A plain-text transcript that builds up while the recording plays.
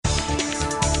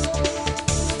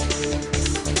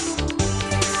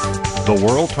the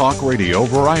World Talk Radio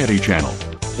Variety Channel,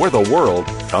 where the world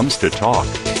comes to talk.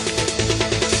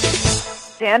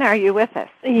 Jen, are you with us?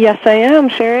 Yes, I am,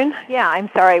 Sharon. Yeah, I'm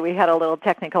sorry we had a little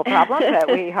technical problem,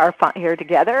 but we are here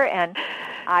together, and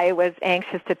I was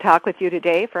anxious to talk with you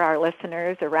today for our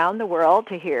listeners around the world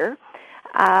to hear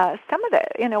some of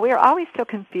the, we are always so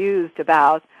confused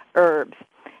about herbs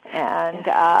and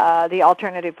the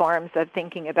alternative forms of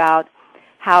thinking about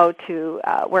how to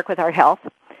work with our health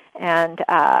and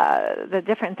the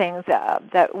different things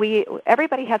that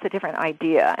everybody has a different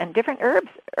idea, and different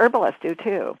herbalists do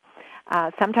too.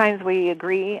 Sometimes we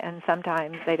agree, and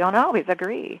sometimes they don't always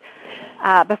agree.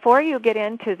 Before you get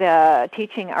into the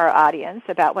teaching our audience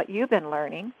about what you've been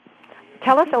learning,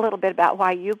 tell us a little bit about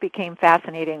why you became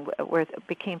fascinated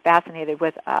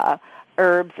with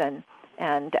herbs,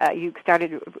 and you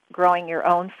started growing your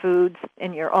own foods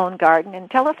in your own garden. And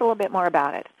tell us a little bit more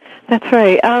about it. That's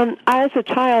right. As a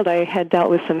child, I had dealt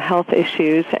with some health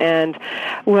issues and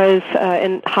was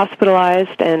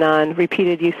hospitalized and on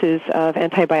repeated uses of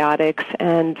antibiotics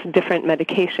and different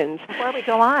medications. Before we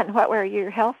go on, what were your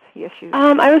health issues?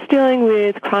 I was dealing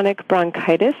with chronic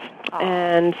bronchitis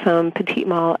and some petit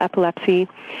mal epilepsy,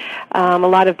 a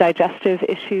lot of digestive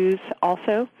issues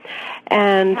also.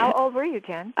 And how old were you,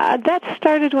 Jen? That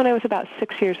started when I was about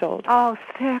 6 years old. Oh,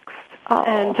 6. Oh.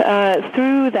 And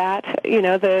through that,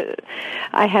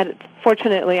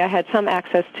 fortunately, I had some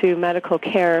access to medical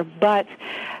care, but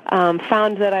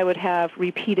found that I would have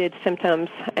repeated symptoms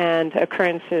and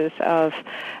occurrences of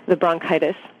the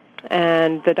bronchitis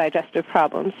and the digestive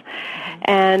problems.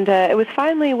 And it was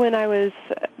finally when I was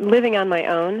living on my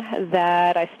own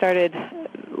that I started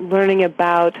learning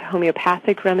about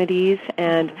homeopathic remedies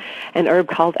and an herb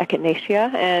called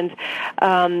echinacea. And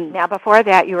now, before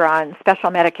that, you were on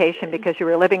special medication because you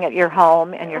were living at your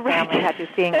home and your family had you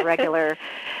seeing a regular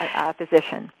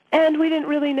physician. And we didn't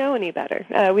really know any better.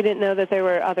 We didn't know that there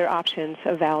were other options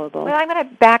available. Well, I'm going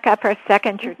to back up for a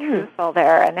second. You're truthful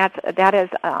there, and that is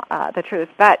the truth.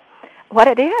 But what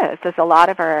it is a lot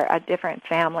of our different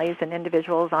families and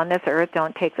individuals on this earth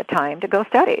don't take the time to go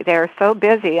study. They're so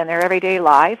busy in their everyday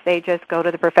life, they just go to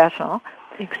the professional.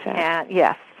 Exactly. And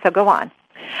yes, so go on.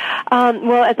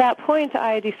 Well, at that point,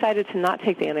 I decided to not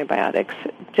take the antibiotics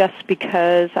just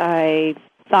because I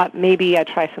thought maybe I'd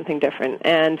try something different,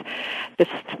 and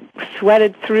just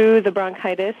sweated through the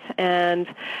bronchitis. And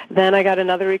then I got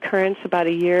another recurrence about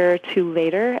a year or two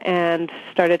later and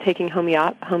started taking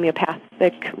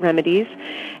homeopathic remedies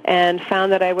and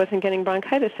found that I wasn't getting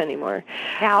bronchitis anymore.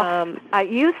 Now,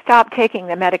 you stopped taking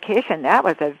the medication. That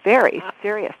was a very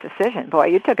serious decision. Boy,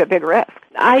 you took a big risk.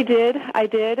 I did,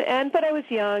 but I was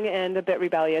young and a bit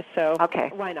rebellious, so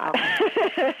why not?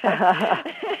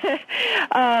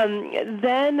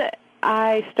 Then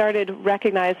I started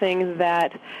recognizing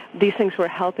that these things were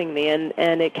helping me, and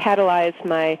it catalyzed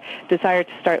my desire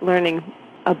to start learning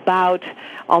about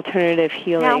alternative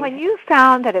healing. Now, when you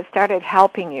found that it started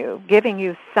helping you, giving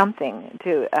you something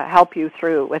to help you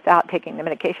through without taking the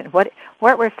medication, what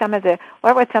were some of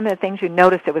the things you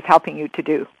noticed it was helping you to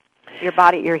do? Your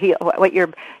body, what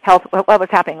was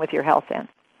happening with your health then?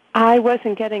 I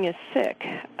wasn't getting as sick.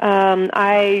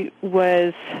 I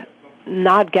was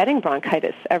not getting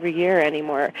bronchitis every year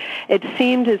anymore. It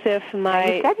seemed as if you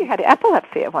said you had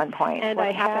epilepsy at one point. And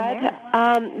what happened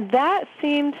there? That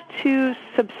seemed to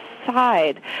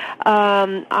subside.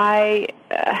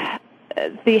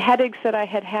 The headaches that I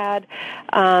had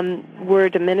were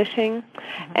diminishing,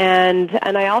 and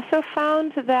I also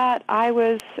found that I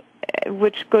was,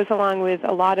 which goes along with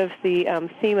a lot of the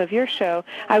theme of your show,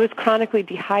 I was chronically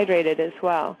dehydrated as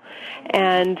well.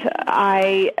 And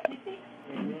I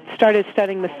started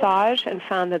studying massage and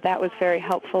found that was very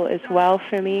helpful as well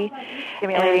for me.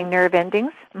 Stimulating nerve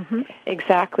endings? Mm-hmm.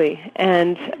 Exactly.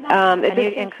 And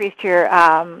it increased your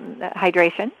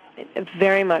hydration?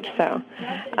 Very much so.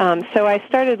 So I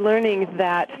started learning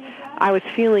that I was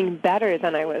feeling better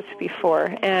than I was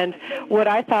before. And what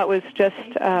I thought was just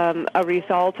a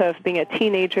result of being a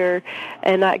teenager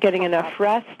and not getting enough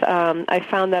rest, I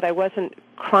found that I wasn't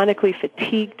chronically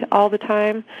fatigued all the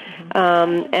time,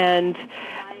 and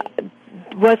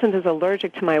wasn't as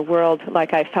allergic to my world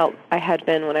like I felt I had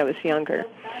been when I was younger.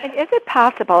 And is it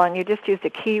possible, and you just used a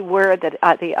key word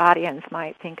that the audience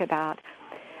might think about,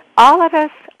 all of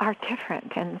us are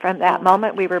different, and from that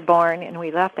moment we were born and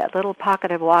we left that little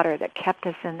pocket of water that kept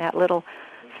us in that little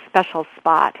special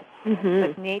spot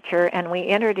with nature, and we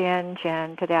entered in,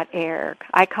 Jen, to that air.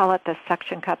 I call it the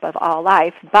suction cup of all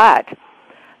life, but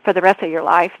for the rest of your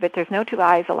life, but there's no two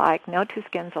eyes alike, no two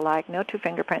skins alike, no two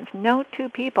fingerprints, no two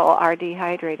people are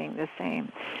dehydrating the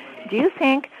same. Do you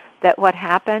think that what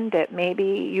happened, that maybe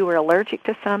you were allergic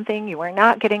to something, you were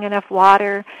not getting enough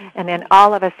water, and then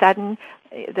all of a sudden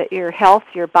that your health,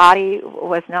 your body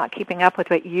was not keeping up with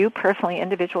what you personally,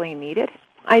 individually needed?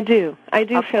 I do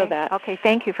okay. feel that. Okay,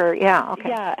 thank you for, okay.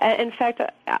 Yeah, in fact,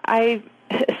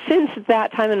 since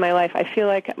that time in my life, I feel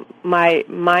like my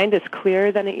mind is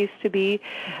clearer than it used to be.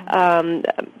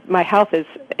 My health has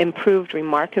improved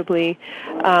remarkably,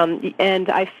 and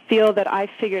I feel that I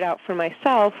figured out for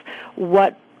myself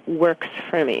what works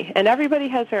for me. And everybody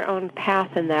has their own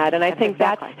path in that, and I think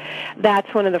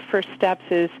that's one of the first steps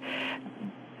is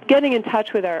getting in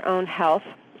touch with our own health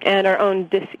and our own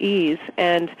dis-ease,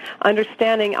 and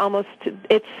understanding almost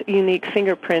its unique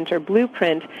fingerprint or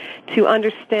blueprint to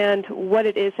understand what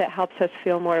it is that helps us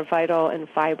feel more vital and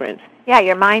vibrant. Yeah,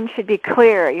 your mind should be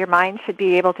clear. Your mind should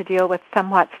be able to deal with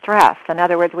somewhat stress. In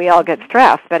other words, we all get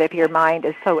stressed, but if your mind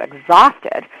is so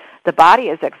exhausted, the body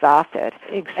is exhausted.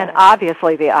 Exactly. And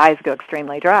obviously the eyes go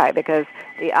extremely dry because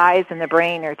the eyes and the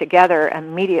brain are together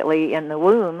immediately in the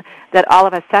womb, that all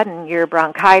of a sudden your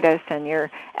bronchitis and your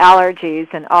allergies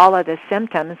and all of the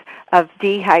symptoms of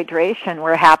dehydration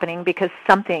were happening because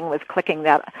something was triggering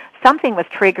that. Something was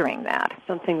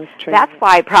triggering. That's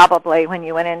why probably when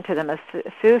you went into the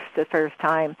masseuse the first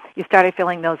time, you started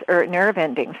feeling those nerve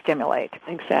endings stimulate.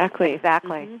 Exactly.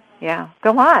 Mm-hmm. Yeah.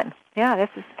 Go on. Yeah, this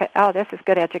is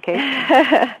good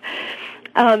education.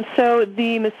 So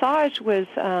the massage was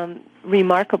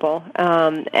remarkable,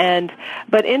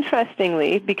 but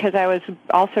interestingly, because I was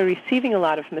also receiving a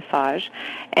lot of massage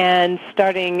and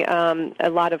starting a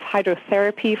lot of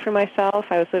hydrotherapy for myself.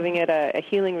 I was living at a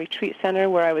healing retreat center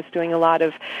where I was doing a lot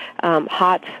of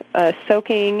hot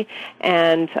soaking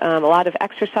and a lot of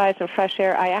exercise and fresh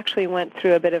air. I actually went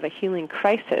through a bit of a healing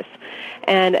crisis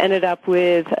and ended up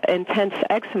with intense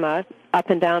eczema up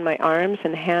and down my arms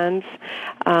and hands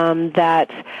that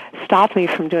stopped me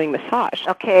from doing massage.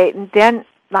 Okay, then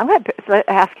I'm going to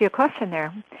ask you a question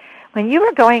there. When you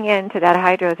were going into that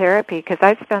hydrotherapy, because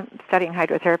I've been studying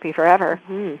hydrotherapy forever,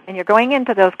 and you're going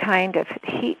into those kind of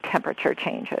heat temperature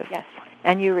changes, yes,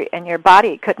 and your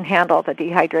body couldn't handle the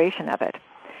dehydration of it.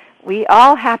 We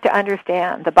all have to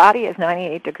understand the body is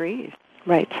 98 degrees.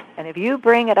 Right. And if you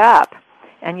bring it up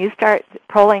and you start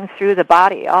pulling through the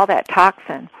body, all that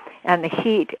toxin, and the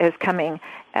heat is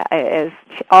is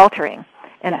altering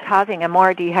and causing a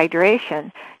more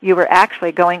dehydration, you were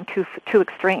actually going too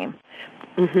extreme.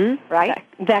 Mm-hmm. Right?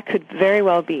 That could very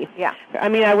well be. Yeah. I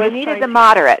mean, I was needed the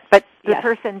moderate, but the yes.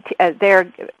 person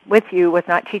there with you was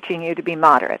not teaching you to be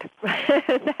moderate.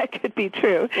 That could be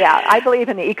true. Yeah, I believe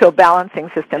in the eco-balancing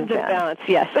system, The Jen. balance,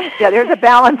 yes. Yeah, there's a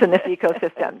balance in this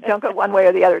ecosystem. Don't go one way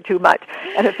or the other too much.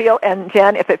 And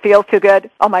Jen, if it feels too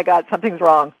good, oh my God, something's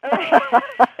wrong.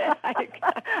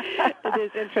 It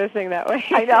is interesting that way.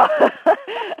 I know.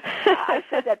 I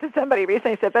said that to somebody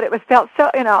recently. I said, but it felt so,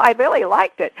 I really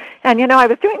liked it. And, I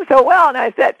was doing so well, and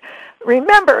I said,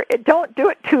 remember, don't do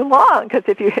it too long, because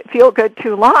if you feel good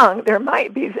too long, there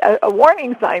might be a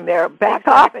warning sign there. Back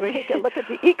off and take a look at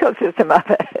the ecosystem of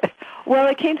it. Well,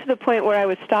 it came to the point where I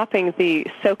was stopping the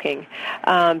soaking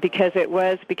because it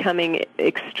was becoming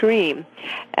extreme.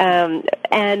 And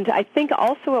I think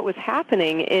also what was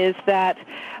happening is that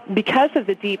because of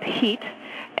the deep heat,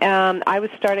 I was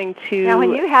starting to... Now,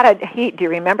 when you had a heat, do you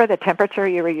remember the temperature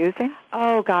you were using?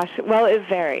 Oh, gosh. Well, it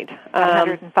varied.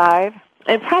 105?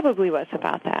 It probably was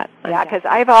about that. Yeah, because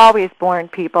I've always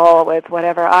warned people with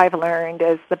whatever I've learned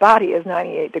is the body is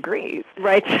 98 degrees.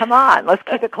 Right. Come on, let's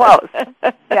keep it close.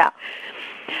 Yeah.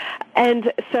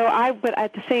 And so but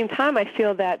at the same time, I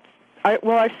feel that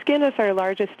our skin is our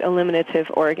largest eliminative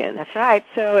organ. That's right.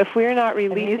 So if we're not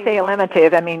releasing... When you say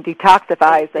eliminative, I mean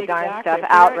detoxifies the darn stuff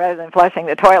out rather than flushing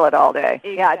the toilet all day.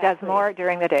 Exactly. Yeah, it does more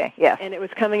during the day, yes. And it was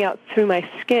coming out through my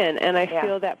skin, and I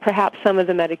feel that perhaps some of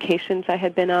the medications I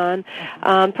had been on,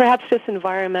 perhaps just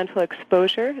environmental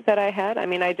exposure that I had. I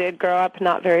mean, I did grow up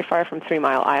not very far from 3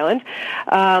 Mile Island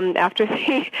after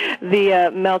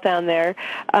the meltdown there.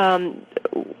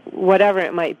 Whatever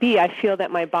it might be, I feel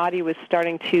that my body was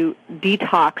starting to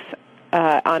detox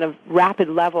on a rapid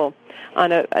level,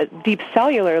 on a deep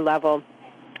cellular level,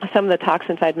 some of the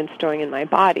toxins I'd been storing in my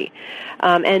body.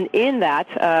 And in that,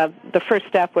 the first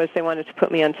step was they wanted to put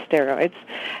me on steroids.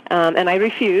 And I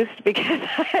refused because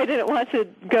I didn't want to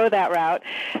go that route.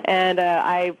 And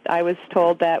I was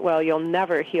told that, well, you'll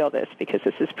never heal this because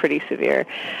this is pretty severe.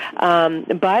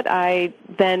 But I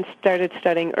then started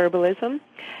studying herbalism.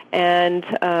 And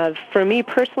for me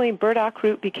personally, burdock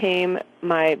root became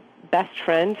my best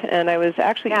friend. And I was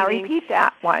actually repeat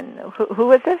that one. Who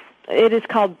was this? It is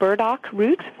called burdock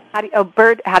root. How do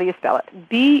you spell it?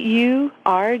 Burdock,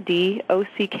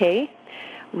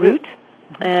 root.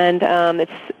 And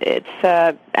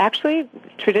it's actually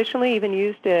traditionally even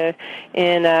used in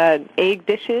egg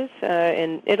dishes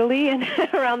in Italy and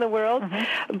around the world.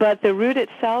 But the root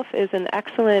itself is an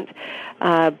excellent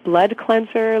blood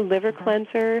cleanser, liver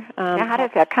cleanser. Now, how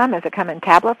does that come? Does it come in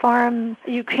tablet form?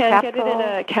 You can get it in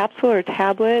a capsule or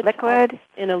tablet. Liquid?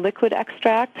 In a liquid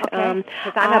extract. Okay.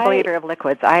 Because I'm a believer of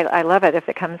liquids. I love it if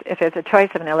it's a choice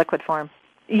of in a liquid form.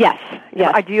 Yes.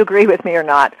 Do you agree with me or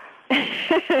not?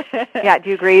 Yeah, do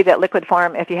you agree that liquid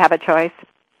form, if you have a choice?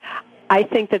 I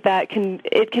think that can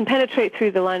penetrate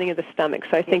through the lining of the stomach,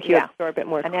 so I think you absorb it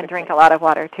more quickly. And then drink a lot of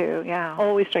water, too, yeah.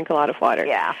 Always drink a lot of water.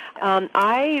 Yeah. When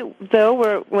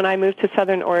I moved to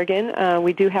Southern Oregon,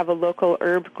 we do have a local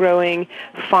herb-growing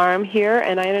farm here,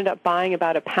 and I ended up buying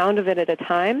about a pound of it at a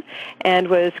time and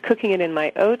was cooking it in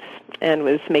my oats and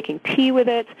was making tea with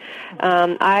it.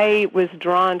 I was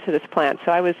drawn to this plant,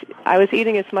 so I was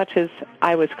eating as much as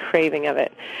I was craving of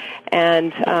it.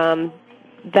 And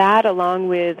that, along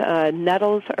with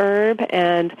nettles herb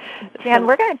and... Jan,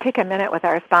 we're going to take a minute with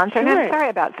our sponsor. Sure. And I'm sorry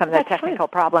about some of the technical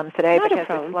problems today because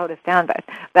it slowed us down.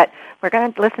 But we're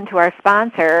going to listen to our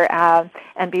sponsor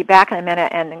and be back in a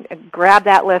minute and grab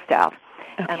that list out.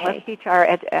 Okay. And let's teach our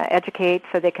educate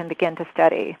so they can begin to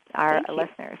study, our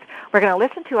listeners. We're going to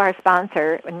listen to our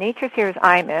sponsor, Nature's Tears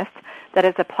Eye Mist, that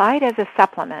is applied as a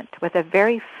supplement with a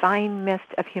very fine mist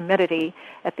of humidity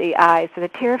at the eyes. So the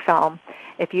tear film,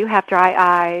 if you have dry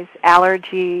eyes,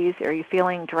 allergies, or you're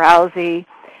feeling drowsy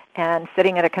and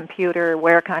sitting at a computer,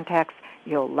 wear contacts,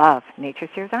 you'll love Nature's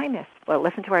Tears Eye Mist. We'll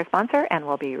listen to our sponsor, and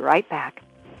we'll be right back.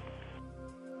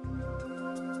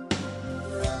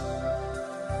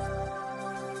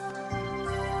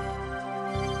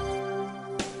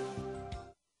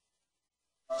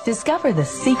 Discover the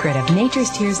secret of Nature's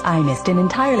Tears Eye Mist, an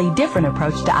entirely different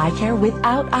approach to eye care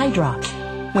without eye drops.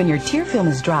 When your tear film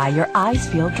is dry, your eyes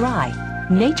feel dry.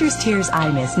 Nature's Tears Eye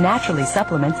Mist naturally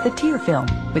supplements the tear film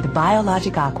with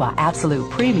Biologic Aqua Absolute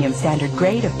Premium Standard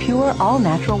Grade of pure,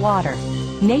 all-natural water.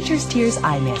 Nature's Tears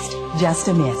Eye Mist, just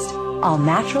a mist. All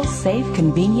natural, safe,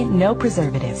 convenient, no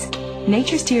preservatives.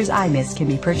 Nature's Tears Eye Mist can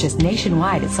be purchased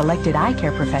nationwide at selected eye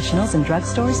care professionals and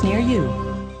drugstores near you.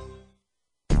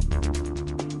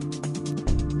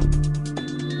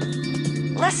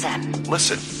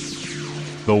 Listen.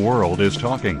 The world is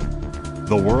talking.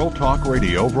 The World Talk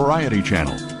Radio Variety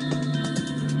Channel.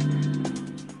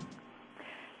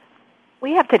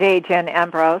 We have today Jen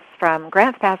Ambrose from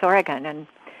Grants Pass, Oregon, and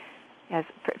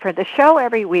for the show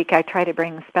every week, I try to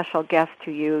bring special guests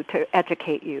to you to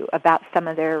educate you about some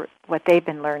of what they've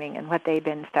been learning and what they've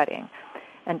been studying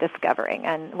and discovering.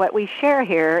 And what we share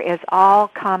here is all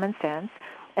common sense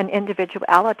and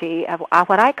individuality of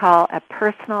what I call a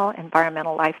personal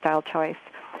environmental lifestyle choice.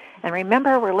 And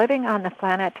remember, we're living on the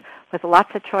planet with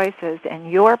lots of choices,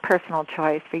 and your personal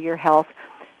choice for your health,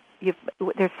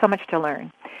 there's so much to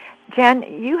learn. Jen,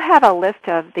 you have a list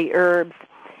of the herbs,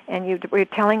 and you were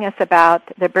telling us about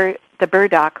the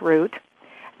burdock root,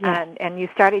 and you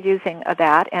started using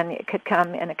that, and it could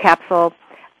come in a capsule,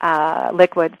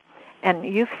 liquid. And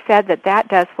you've said that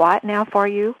does what now for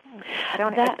you?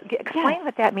 Explain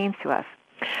what that means to us.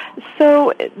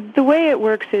 So the way it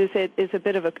works is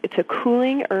it's a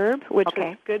cooling herb, which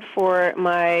is good for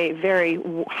my very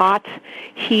hot,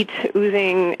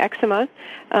 heat-oozing eczema.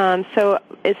 So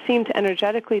it seems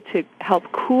energetically to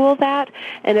help cool that,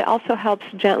 and it also helps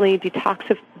gently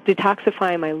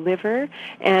detoxify my liver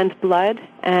and blood,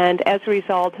 and as a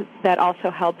result, that also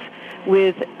helps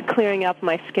with clearing up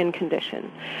my skin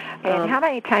condition. And how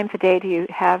many times a day do you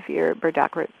have your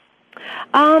burdock root?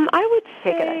 I would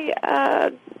say,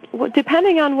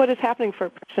 depending on what is happening for a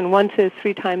person, 1 to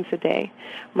 3 times a day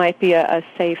might be a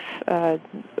safe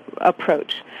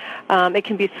approach. It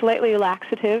can be slightly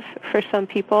laxative for some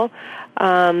people,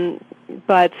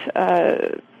 but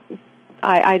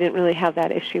I didn't really have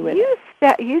that issue with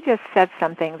it. You just said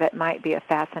something that might be a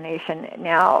fascination.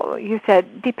 Now, you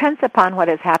said, depends upon what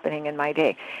is happening in my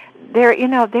day.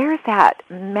 There's that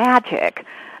magic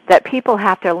that people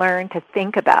have to learn to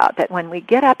think about, that when we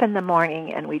get up in the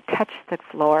morning and we touch the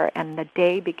floor and the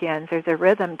day begins, there's a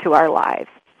rhythm to our lives,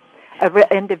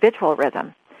 individual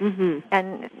rhythm. Mm-hmm.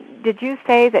 And did you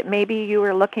say that maybe you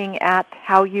were looking at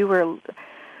how you were,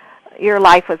 your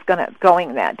life was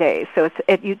going that day. So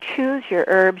you choose your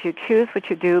herbs, you choose what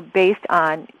you do based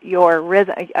on your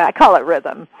rhythm. I call it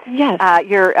rhythm. Yes.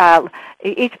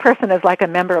 Each person is like a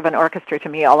member of an orchestra to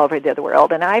me all over the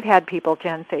world. And I've had people,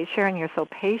 Jen, say, Sharon, you're so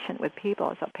patient with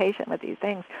people, so patient with these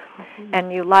things,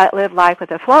 and you live life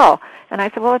with a flow. And I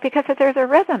said, well, because there's a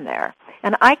rhythm there.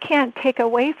 And I can't take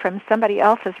away from somebody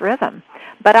else's rhythm,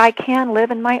 but I can live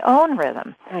in my own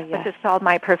rhythm, which is called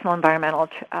my personal environmental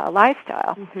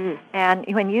lifestyle. Mm-hmm. And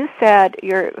when you said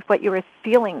what you were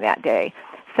feeling that day,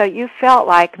 so you felt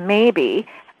like maybe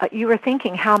you were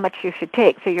thinking how much you should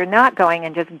take. So you're not going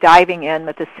and just diving in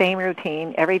with the same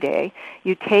routine every day.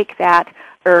 You take that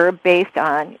herb based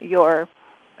on your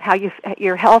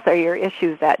health or your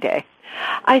issues that day.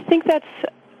 I think that's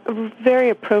very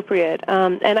appropriate,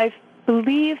 and I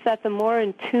believe that the more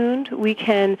in tuned we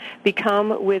can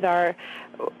become with our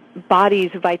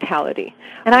body's vitality.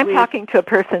 And I'm talking to a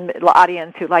person, the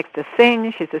audience, who likes to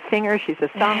sing. She's a singer, she's a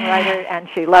songwriter, and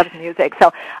she loves music.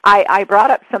 So I brought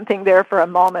up something there for a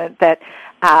moment that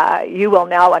you will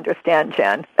now understand,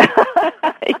 Jen.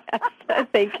 Yes,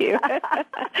 thank you.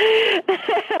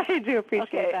 I do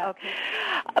appreciate that.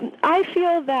 Okay. I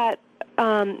feel that,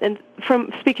 and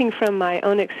from speaking from my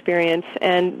own experience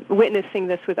and witnessing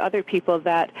this with other people,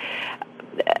 that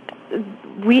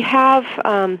we have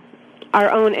our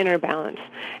own inner balance.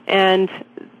 And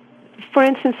for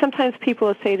instance, sometimes people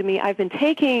will say to me, I've been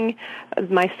taking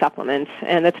my supplements,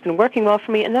 and it's been working well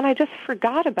for me, and then I just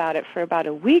forgot about it for about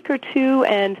a week or two,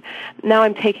 and now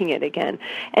I'm taking it again.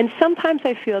 And sometimes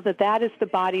I feel that is the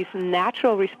body's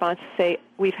natural response to say,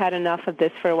 we've had enough of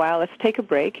this for a while, let's take a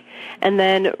break, and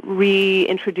then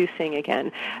reintroducing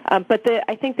again. But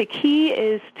I think the key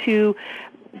is to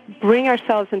bring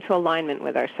ourselves into alignment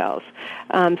with ourselves,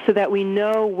 so that we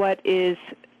know what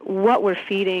we're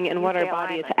feeding and what our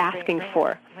body is asking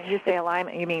for. When you say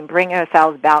alignment, you mean bring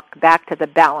ourselves back to the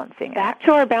balancing act. Back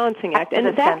to our balancing act. And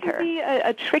that can be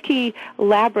a tricky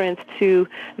labyrinth to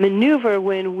maneuver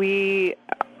when we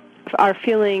are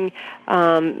feeling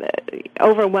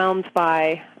overwhelmed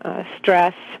by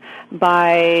stress,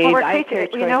 by... Well, we're creatures.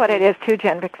 You know what it is, too,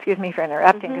 Jen? Excuse me for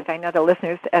interrupting, because I know the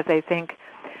listeners, as they think,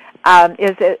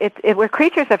 we're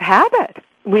creatures of habit.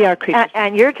 We are creatures.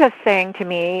 And you're just saying to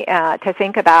me to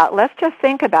think about, let's just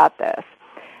think about this.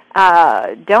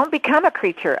 Don't become a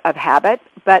creature of habit,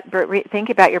 but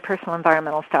think about your personal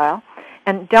environmental style.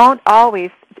 And don't always,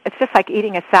 it's just like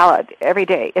eating a salad every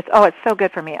day. It's so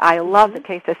good for me. I love the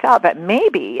taste of salad, but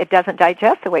maybe it doesn't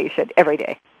digest the way you should every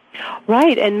day.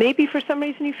 Right, and maybe for some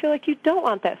reason you feel like you don't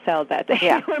want that salad that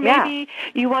day, or maybe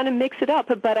you want to mix it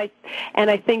up. But I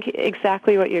think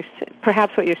exactly what you're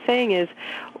saying is,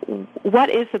 what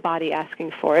is the body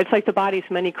asking for? It's like the body's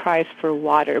many cries for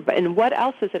water, and what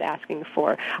else is it asking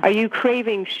for? Are you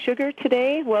craving sugar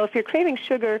today? Well, if you're craving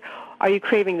sugar, are you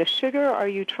craving the sugar, or are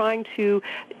you trying to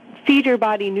feed your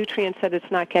body nutrients that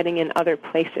it's not getting in other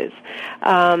places?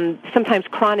 Sometimes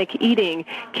chronic eating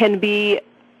can be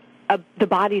the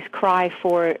body's cry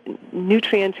for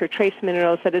nutrients or trace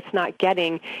minerals that it's not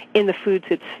getting in the foods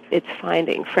it's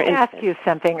finding. For instance, I'll ask you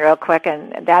something real quick,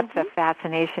 and that's a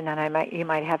fascination, and you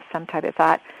might have some type of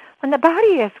thought. When the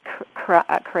body is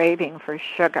craving for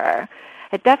sugar,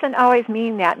 it doesn't always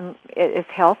mean that it is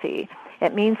healthy.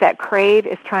 It means that crave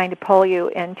is trying to pull you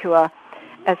into a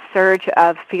surge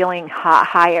of feeling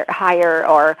higher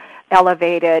or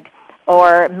elevated,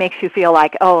 or makes you feel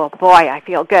like, oh, boy, I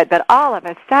feel good. But all of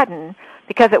a sudden,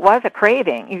 because it was a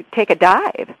craving, you take a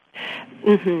dive.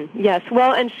 Mm-hmm. Yes.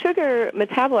 Well, and sugar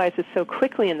metabolizes so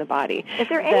quickly in the body. Is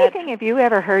there anything, have you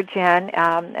ever heard, Jen,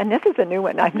 and this is a new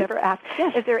one I've never asked,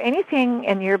 is there anything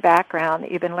in your background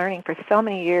that you've been learning for so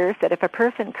many years that if a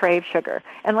person craves sugar,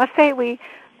 and let's say we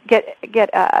get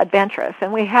adventurous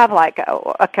and we have like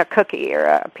a cookie or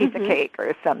a piece of cake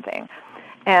or something,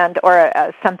 or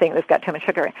something that's got too much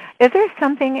sugar. Is there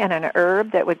something in an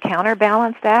herb that would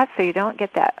counterbalance that so you don't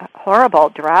get that horrible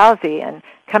drowsy and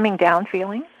coming down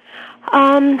feeling?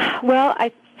 Well,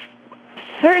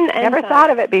 certain enzymes... Never thought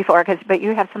of it before, but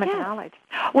you have so much knowledge.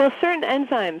 Well, certain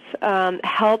enzymes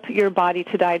help your body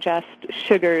to digest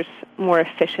sugars more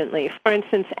efficiently. For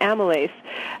instance, amylase.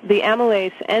 The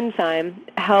amylase enzyme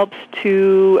helps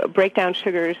to break down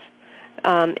sugars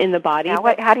in the body. Now,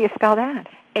 how do you spell that?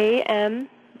 A-M-A-L.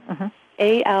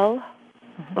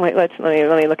 Wait, let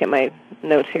me look at my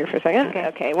notes here for a second.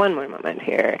 Okay, one more moment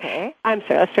here. Okay. I'm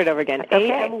sorry, let's start over again. Okay.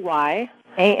 A-M-Y.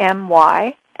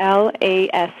 A-M-Y.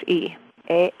 L-A-S-E.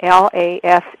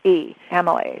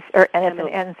 amylase, and it's an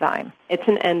enzyme. It's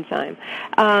an enzyme,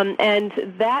 and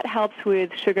that helps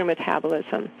with sugar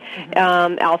metabolism.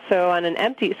 Also on an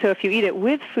empty, so if you eat it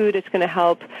with food, it's going to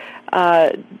help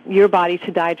your body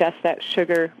to digest that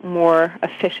sugar more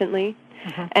efficiently.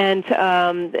 And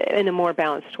in a more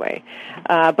balanced way.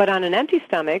 But on an empty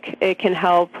stomach, it can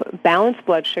help balance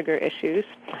blood sugar issues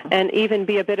and even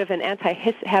be have a bit of an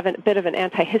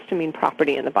antihistamine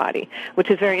property in the body, which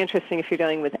is very interesting if you're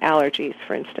dealing with allergies,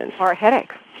 for instance. Or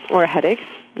headaches. Or headaches,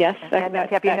 yes.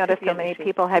 Have you noticed so many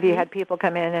people? Have you had people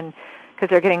come in and because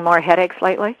they're getting more headaches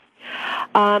lately?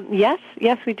 Yes,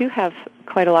 we do have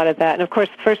quite a lot of that. And, of course,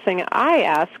 the first thing I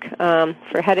ask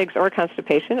for headaches or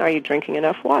constipation, are you drinking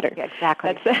enough water? Yeah,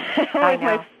 exactly. That's always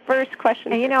my first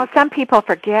question. And, some people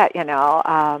forget,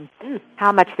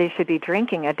 how much they should be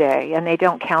drinking a day, and they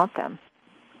don't count them,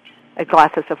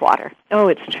 glasses of water. Oh,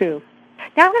 it's true.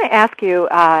 Now I'm going to ask you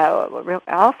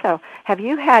also, have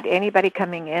you had anybody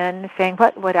coming in saying,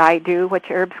 what would I do,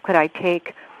 which herbs could I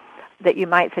take that you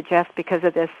might suggest because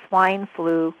of this swine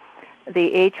flu,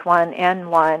 the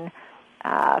H1N1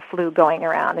 flu going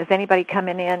around? Is anybody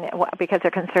coming in because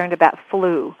they're concerned about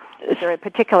flu? Is there a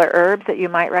particular herbs that you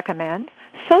might recommend?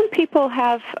 Some people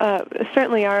have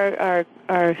certainly are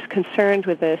concerned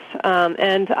with this,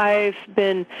 and I've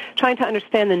been trying to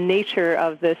understand the nature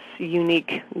of this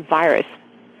unique virus.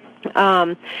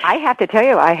 I have to tell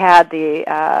you, I had the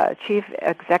chief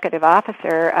executive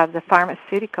officer of the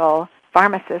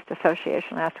Pharmacist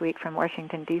Association last week from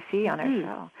Washington, D.C. on our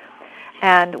show.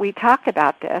 And we talked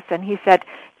about this, and he said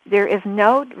there is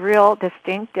no real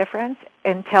distinct difference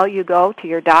until you go to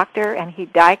your doctor and he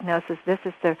diagnoses this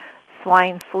is the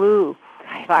swine flu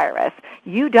virus.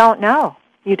 You don't know.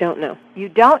 You don't know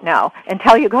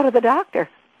until you go to the doctor.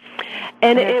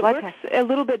 And it works a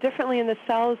little bit differently in the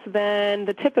cells than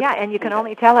the typical. Yeah, and you can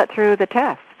only tell it through the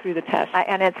test.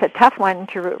 And it's a tough one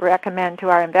to recommend to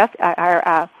our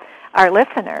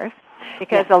listeners,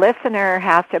 because the listener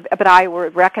has to, but I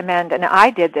would recommend, and I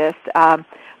did this, a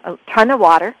ton of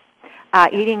water,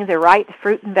 eating the right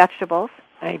fruit and vegetables.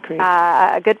 I agree.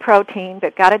 A good protein,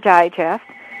 but got to digest.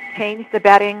 Change the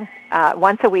bedding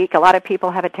once a week. A lot of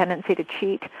people have a tendency to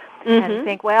cheat and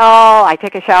think, well, I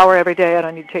take a shower every day. I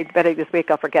don't need to change the bedding this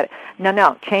week. I'll forget it.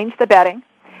 No. Change the bedding,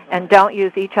 and don't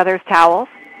use each other's towels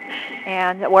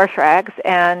and wash rags.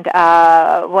 And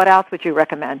what else would you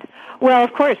recommend? Well,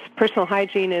 of course, personal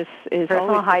hygiene is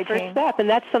personal always the first step, and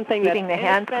that's something keeping that's the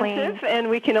hands clean, and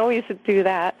we can always do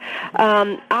that.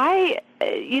 I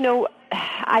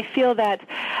feel that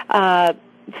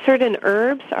certain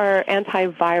herbs are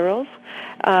antivirals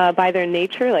by their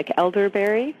nature, like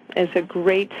elderberry is a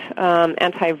great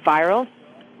antiviral.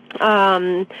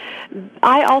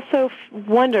 I also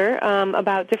wonder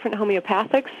about different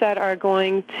homeopathics that are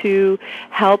going to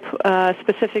help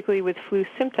specifically with flu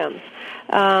symptoms.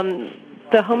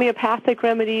 The homeopathic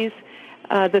remedies,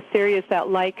 the theory is that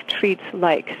like treats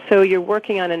like. So you're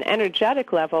working on an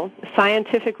energetic level,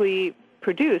 scientifically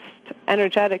produced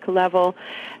energetic level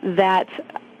that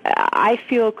I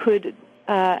feel could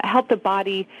help the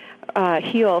body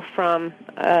heal from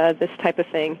this type of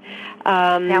thing.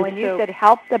 Now, when you said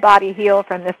help the body heal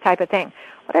from this type of thing,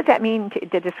 what does that mean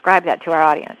to describe that to our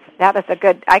audience? That was a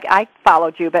good, I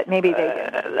followed you, but maybe they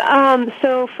didn't.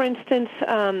 So, for instance,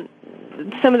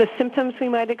 some of the symptoms we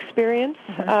might experience,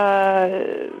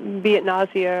 be it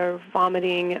nausea,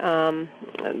 vomiting,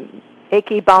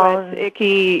 achy bones,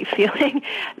 icky feeling.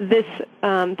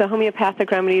 The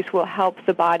homeopathic remedies will help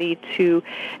the body to,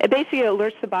 it basically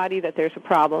alerts the body that there's a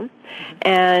problem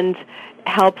and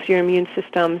helps your immune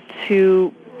system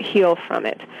to heal from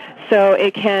it. So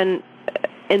it can,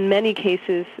 in many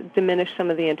cases, diminish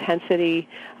some of the intensity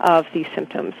of these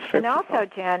symptoms for people. And also,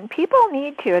 Jen, people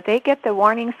need to, if they get the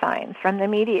warning signs from the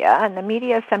media, and the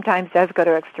media sometimes does go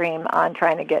to extreme on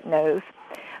trying to get news,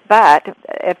 but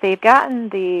if they've gotten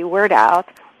the word out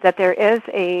that there is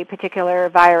a particular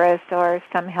virus or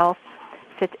some health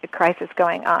crisis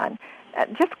going on,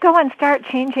 just go and start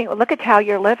changing. Look at how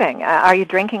you're living. Are you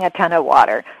drinking a ton of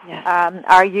water? Yes.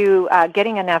 Are you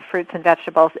getting enough fruits and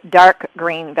vegetables, dark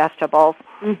green vegetables?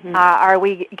 Are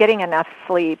we getting enough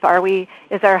sleep?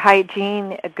 Is our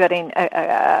hygiene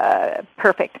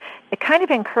perfect? It kind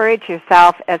of encourage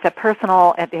yourself as a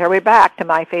personal, and here we're back to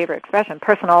my favorite expression,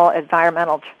 personal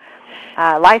environmental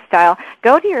lifestyle.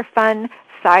 Go to your fun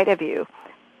side of you,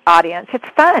 audience. It's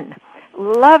fun.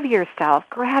 Love yourself,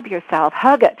 grab yourself,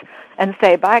 hug it, and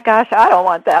say, by gosh, I don't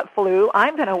want that flu.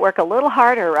 I'm going to work a little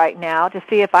harder right now to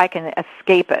see if I can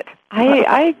escape it.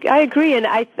 I agree, and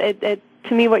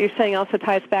to me, what you're saying also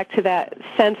ties back to that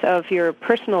sense of your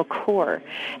personal core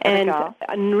and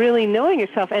really knowing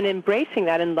yourself and embracing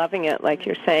that and loving it, like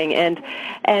you're saying,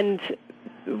 and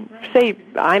say,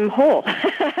 I'm whole.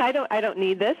 I don't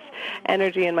need this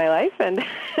energy in my life. And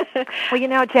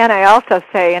well, Jen, I also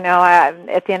say,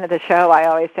 at the end of the show, I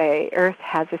always say, Earth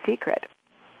has a secret.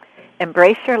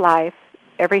 Embrace your life,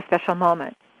 every special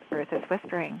moment. Earth is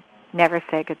whispering. Never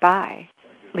say goodbye.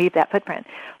 Leave that footprint.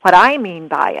 What I mean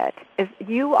by it is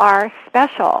you are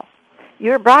special.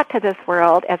 You're brought to this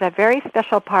world as a very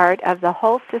special part of the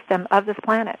whole system of this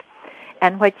planet.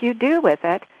 And what you do with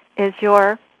it is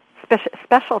your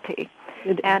specialty.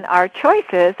 And our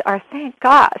choices are, thank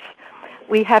gosh,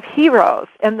 we have heroes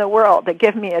in the world that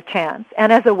give me a chance,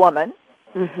 and as a woman,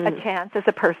 a chance as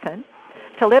a person,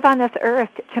 to live on this earth,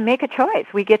 to make a choice.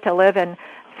 We get to live in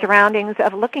surroundings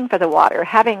of looking for the water,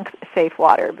 having safe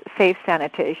water, safe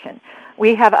sanitation.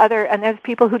 We have and there's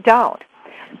people who don't.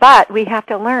 But we have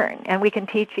to learn, and we can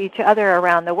teach each other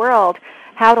around the world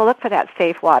how to look for that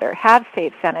safe water, have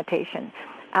safe sanitation.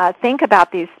 Think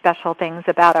about these special things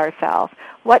about ourselves.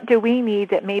 What do we need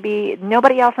that maybe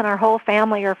nobody else in our whole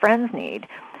family or friends need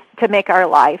to make our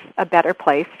life a better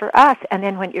place for us? And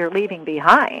then when you're leaving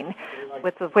behind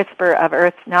with the whisper of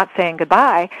Earth not saying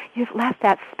goodbye, you've left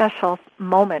that special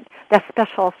moment, that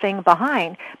special thing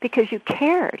behind because you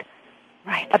cared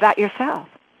about yourself.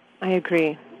 I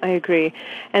agree.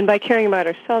 And by caring about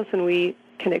ourselves, and we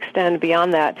can extend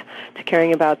beyond that to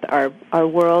caring about our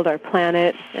world, our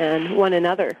planet, and one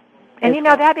another. And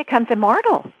that becomes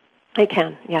immortal. It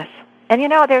can, yes. And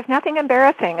there's nothing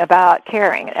embarrassing about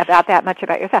caring about that much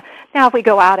about yourself. Now, if we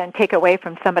go out and take away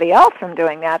from somebody else from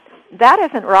doing that, that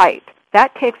isn't right.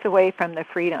 That takes away from the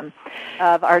freedom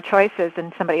of our choices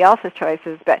and somebody else's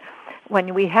choices. But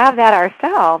when we have that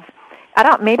ourselves,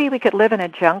 maybe we could live in a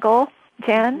jungle,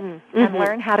 Jen, and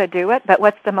learn how to do it. But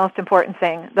what's the most important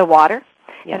thing? The water.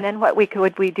 Yes. And then what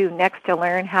would we do next to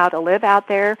learn how to live out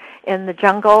there in the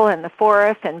jungle and the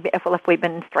forest, and if we've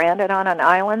been stranded on an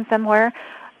island somewhere?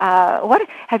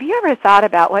 Have you ever thought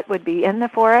about what would be in the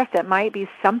forest that might be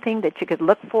something that you could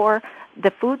look for?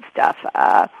 The food stuff.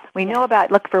 We know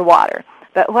about look for water,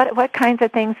 but what kinds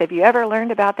of things have you ever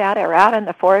learned about that or out in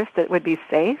the forest that would be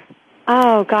safe?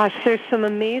 Oh gosh, there's some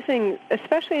amazing,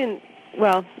 especially in.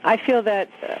 Well, I feel that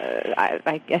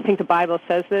I think the Bible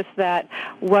says this, that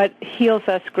what heals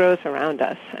us grows around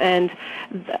us. And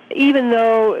even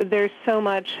though there's so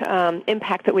much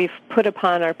impact that we've put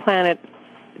upon our planet,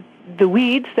 the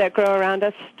weeds that grow around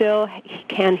us still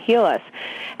can heal us.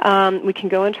 We can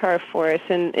go into our forests.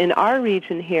 In our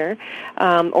region here,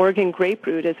 Oregon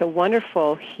graperoot is a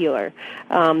wonderful healer.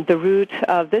 The root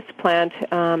of this plant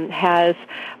has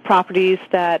properties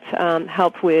that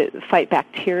help fight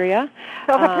bacteria.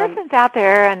 So if a person's out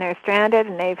there and they're stranded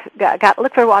and they've got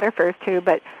look for water first too,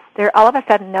 but they're all of a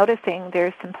sudden noticing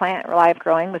there's some plant life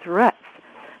growing with roots,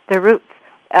 the roots.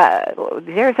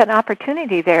 There's an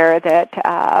opportunity there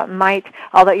that might,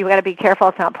 although you've got to be careful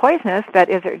it's not poisonous, but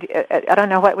I don't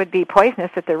know what would be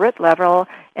poisonous at the root level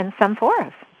in some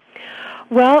forests.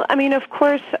 Well, I mean, of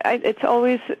course, it's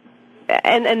always,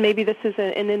 and maybe this is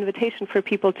an invitation for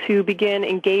people to begin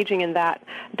engaging in that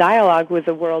dialogue with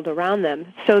the world around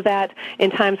them, so that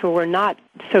in times where we're not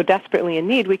so desperately in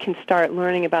need, we can start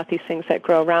learning about these things that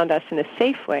grow around us in a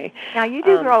safe way. Now, you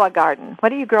do grow a garden. What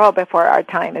do you grow before our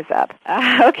time is up?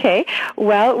 Okay.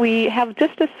 Well, we have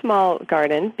just a small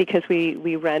garden because we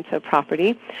rent a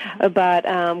property,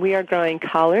 but we are growing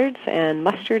collards and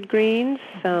mustard greens,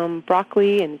 some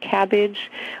broccoli and cabbage,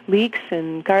 leeks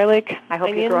and garlic. I hope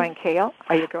onions. You're growing kale.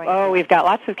 Are you growing? Oh, we've got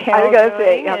lots of kale. I was going to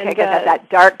say, okay, because that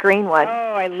dark green one.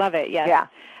 Oh, I love it. Yes. Yeah.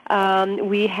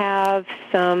 We have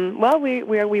some. Well, we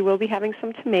will be having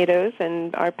some tomatoes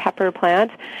and our pepper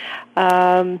plant.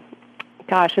 And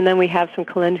then we have some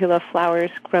calendula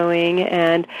flowers growing,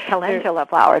 and calendula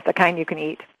flowers, the kind you can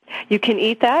eat. You can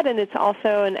eat that, and it's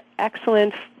also an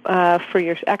excellent for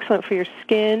your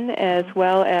skin, as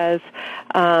well as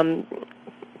kind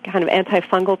of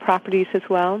antifungal properties as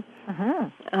well.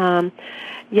 Mm-hmm.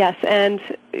 Yes, and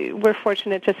we're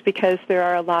fortunate just because there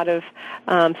are a lot of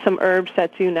some herbs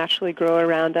that do naturally grow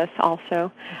around us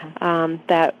also,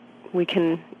 that we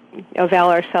can avail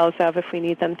ourselves of if we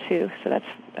need them too. So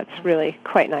that's really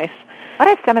quite nice. What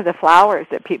are some of the flowers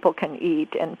that people can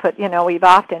eat and put, we've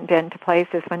often been to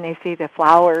places when they see the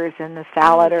flowers in the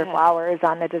salad or flowers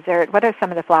on the dessert. What are some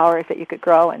of the flowers that you could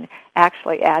grow and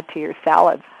actually add to your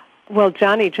salads? Well,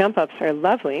 Johnny jump-ups are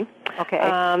lovely. Okay.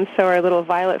 So our little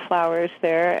violet flowers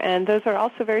there, and those are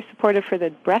also very supportive for the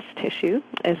breast tissue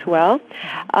as well.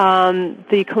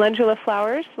 The calendula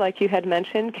flowers, like you had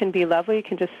mentioned, can be lovely. You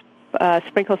can just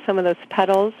sprinkle some of those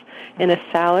petals in a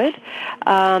salad.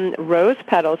 Rose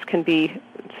petals can be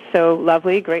so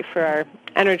lovely, great for our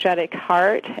energetic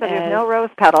heart. So there's no rose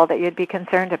petal that you'd be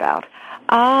concerned about?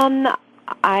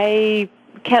 I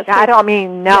can't say. I don't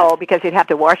mean no, because you'd have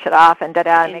to wash it off and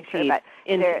and make sure, but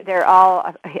they're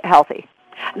all healthy.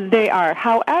 They are.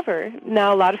 However,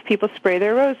 now a lot of people spray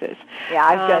their roses. Yeah,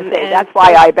 I was going to say, that's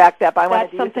why I backed up.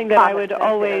 That's something that I would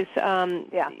always,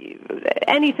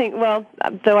 anything, well,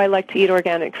 though I like to eat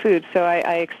organic food, so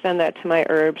I extend that to my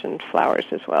herbs and flowers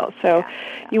as well. So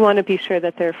you want to be sure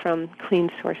that they're from clean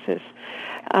sources.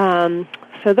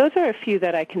 So those are a few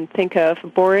that I can think of.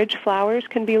 Borage flowers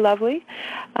can be lovely.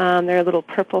 They're a little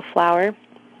purple flower,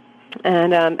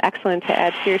 and excellent to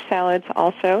add to your salads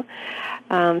also.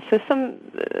 So some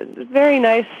very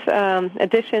nice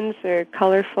additions. They're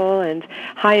colorful and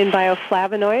high in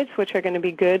bioflavonoids, which are going to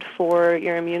be good for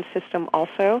your immune system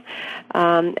also,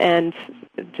 and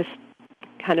just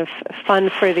kind of fun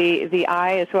for the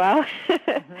eye as well.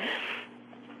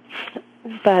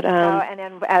 But and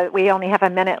then we only have a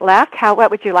minute left.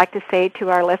 What would you like to say to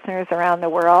our listeners around the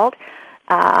world?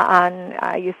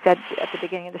 You said at the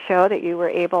beginning of the show that you were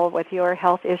able, with your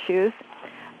health issues,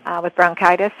 with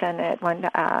bronchitis,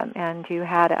 and you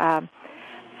had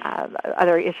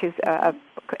other issues of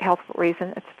health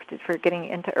reasons for getting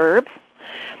into herbs.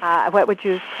 What would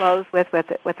you close with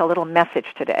a little message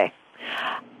today?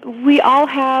 We all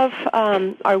have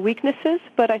our weaknesses,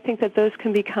 but I think that those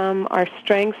can become our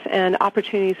strengths and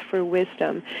opportunities for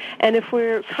wisdom. And if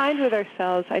we're kind with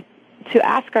ourselves, to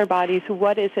ask our bodies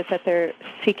what is it that they're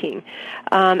seeking.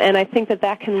 And I think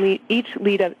that can lead each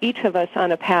of us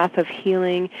on a path of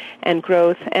healing and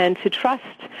growth, and to trust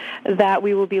that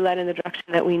we will be led in the direction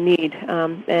that we need,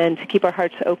 and to keep our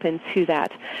hearts open to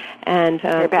that. And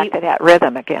you're back to that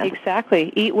rhythm again.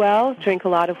 Exactly. Eat well, drink a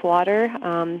lot of water.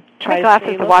 How many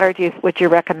glasses of water would you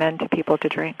recommend to people to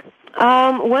drink?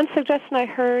 One suggestion I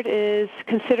heard is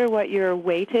consider what your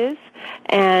weight is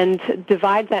and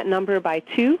divide that number by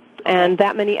 2, and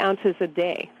that many ounces a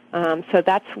day. So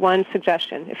that's one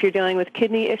suggestion. If you're dealing with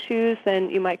kidney issues,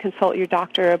 then you might consult your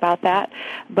doctor about that.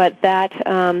 But that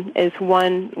is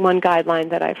one guideline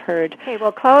that I've heard. Okay,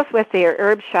 we'll close with their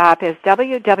herb shop is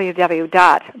www.bulk,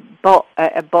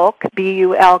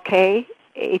 BULKHER,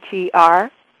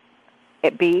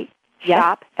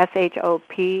 shop,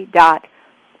 SHOP.com.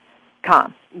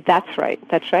 That's right.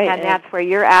 And that's where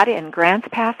you're at in Grants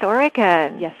Pass,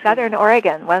 Oregon. Yes. Southern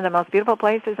Oregon, one of the most beautiful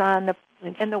places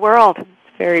in the world. It's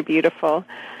very beautiful.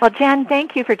 Well, Jen,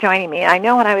 thank you for joining me. I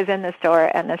know when I was in the store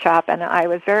and the shop, and I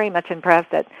was very much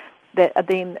impressed that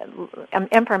the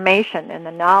information and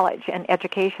the knowledge and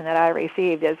education that I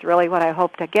received is really what I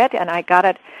hope to get, and I got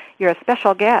it. You're a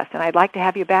special guest, and I'd like to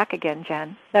have you back again,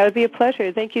 Jen. That would be a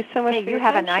pleasure. Thank you so much for your time, you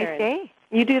have a nice day.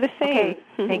 You do the same. Okay.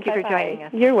 Thank you for joining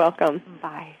us. You're welcome.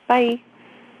 Bye. Bye.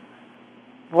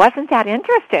 Wasn't that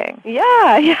interesting? Yeah,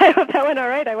 I hope that went all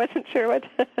right. I wasn't sure what.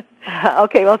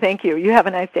 Okay, well, thank you. You have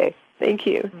a nice day. Thank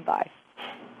you. Bye.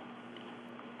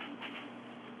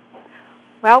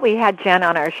 Well, we had Jen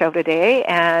on our show today,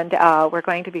 and we're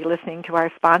going to be listening to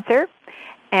our sponsor.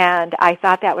 And I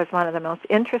thought that was one of the most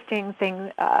interesting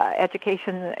things,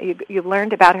 education you've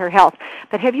learned about her health.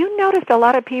 But have you noticed a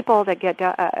lot of people that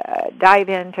dive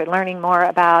into learning more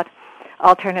about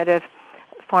alternative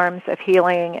forms of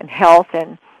healing and health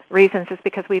and reasons is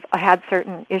because we've had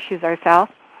certain issues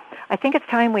ourselves? I think it's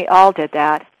time we all did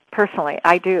that. Personally,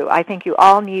 I do. I think you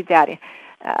all need that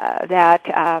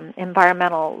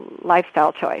environmental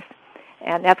lifestyle choice,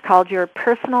 and that's called your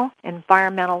personal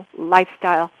environmental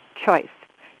lifestyle choice.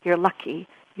 You're lucky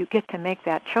you get to make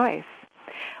that choice.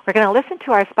 We're going to listen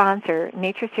to our sponsor,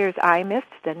 Nature's Tears Eye Mist,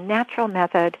 the natural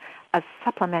method of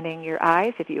supplementing your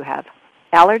eyes. If you have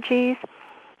allergies,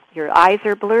 your eyes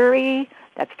are blurry,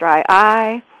 that's dry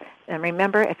eye, and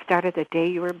remember, it started the day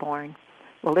you were born.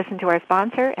 We'll listen to our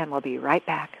sponsor, and we'll be right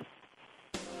back.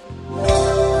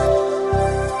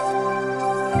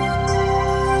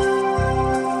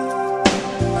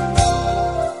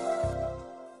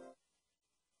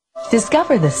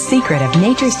 Discover the secret of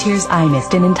Nature's Tears Eye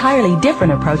Mist, an entirely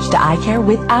different approach to eye care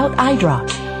without eye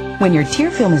drops. When your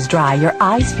tear film is dry, your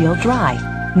eyes feel dry.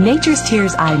 Nature's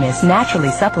Tears Eye Mist naturally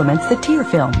supplements the tear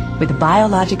film with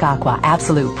Biologic Aqua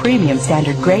Absolute Premium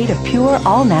Standard Grade of pure,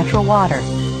 all-natural water.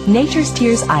 Nature's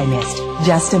Tears Eye Mist,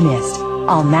 just a mist.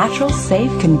 All natural,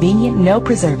 safe, convenient, no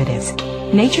preservatives.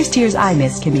 Nature's Tears Eye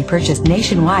Mist can be purchased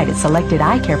nationwide at selected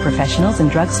eye care professionals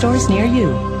and drugstores near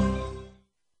you.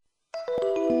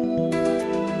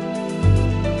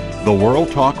 The World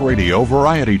Talk Radio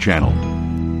Variety Channel.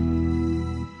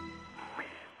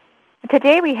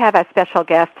 today we have a special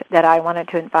guest that I wanted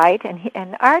to invite,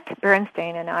 and Art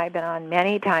Bernstein and I have been on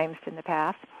many times in the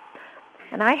past,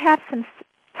 and I have some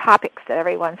topics that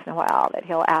every once in a while that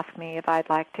he'll ask me if I'd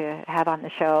like to have on the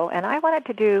show, and I wanted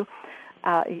to do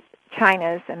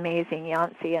China's amazing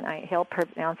Yangtze, and he'll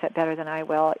pronounce it better than I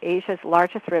will. Asia's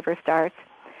largest river starts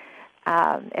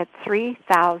at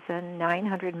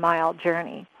 3,900-mile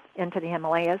journey into the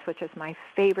Himalayas, which is my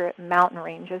favorite mountain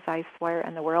ranges, I swear,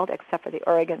 in the world, except for the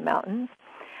Oregon Mountains,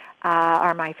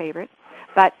 are my favorite.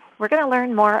 But we're going to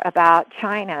learn more about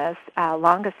China's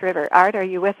longest river. Art, are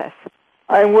you with us?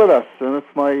 I'm with us, and it's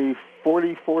my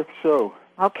 44th show.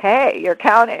 Okay, you're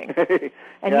counting.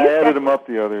 And I added them up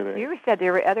the other day. You said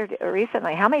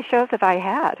recently. How many shows have I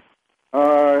had?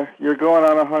 You're going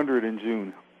on 100 in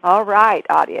June. All right,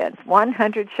 audience,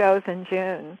 100 shows in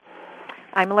June.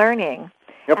 I'm learning.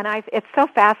 Yep. And it's so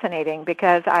fascinating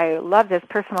because I love this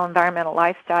personal environmental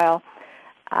lifestyle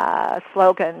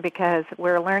slogan because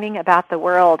we're learning about the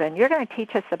world. And you're going to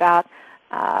teach us about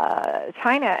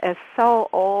China is so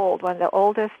old, one of the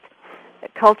oldest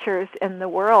cultures in the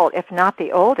world, if not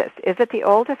the oldest. Is it the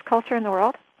oldest culture in the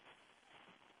world?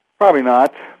 Probably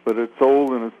not, but it's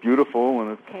old and it's beautiful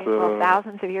and it's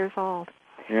thousands of years old.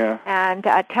 Yeah. And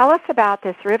tell us about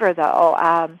this river, though.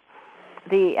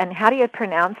 And how do you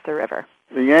pronounce the river?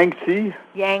 The Yangtze.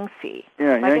 Yangtze.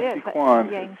 Yeah, like Yangtze Quan.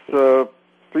 Yangtze. It's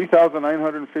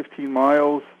 3,915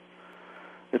 miles.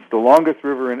 It's the longest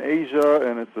river in Asia,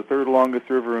 and it's the third longest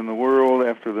river in the world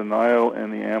after the Nile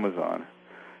and the Amazon.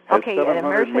 Has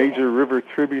 700 major river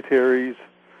tributaries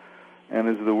and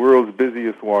is the world's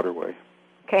busiest waterway.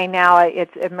 Okay, now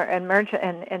it's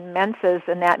immenses,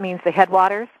 and that means the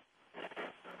headwaters?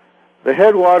 The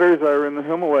headwaters are in the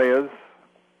Himalayas,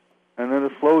 and then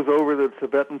it flows over the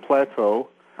Tibetan Plateau.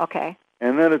 Okay.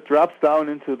 And then it drops down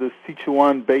into the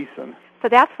Sichuan Basin. So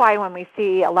that's why when we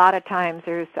see a lot of times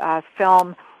there's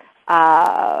film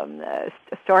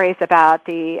stories about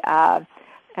the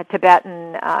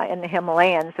Tibetan in the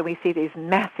Himalayas, so we see these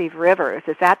massive rivers.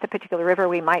 Is that the particular river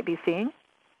we might be seeing?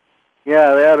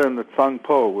 Yeah, that and the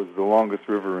Tsangpo was the longest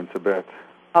river in Tibet.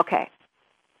 Okay.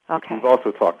 Okay. We've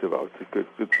also talked about it.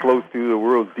 It flows through the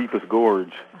world's deepest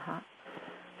gorge. Uh-huh.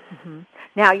 Mm-hmm.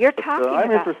 Now you're talking about...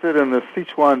 I'm interested in the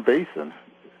Sichuan Basin.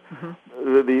 Mm-hmm.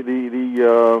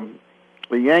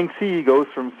 The Yangtze goes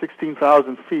from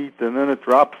 16,000 feet, and then it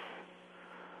drops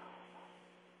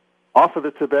off of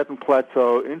the Tibetan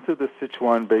Plateau into the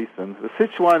Sichuan Basin. The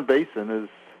Sichuan Basin is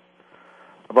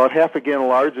about half again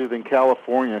larger than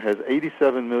California, has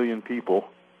 87 million people.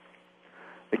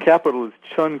 The capital is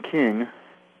Chungking,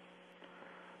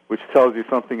 which tells you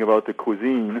something about the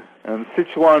cuisine. And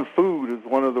Sichuan food is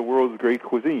one of the world's great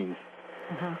cuisines.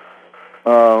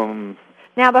 Mm-hmm.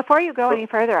 Now, before you go any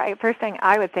further, first thing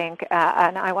I would think,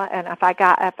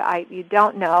 if you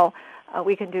don't know,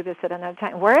 we can do this at another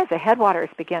time. Where does the headwaters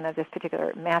begin of this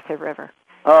particular massive river?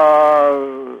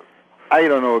 I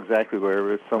don't know exactly where,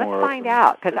 but it's somewhere. Let's find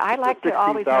out, because I like to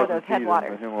always know those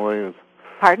headwaters. In the Himalayas.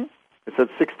 Pardon? It's at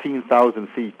 16,000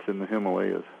 feet in the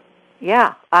Himalayas.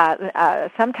 Yeah.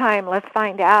 Sometime let's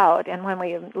find out, and when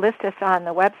we list this on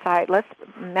the website, let's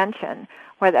mention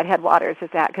where that headwaters is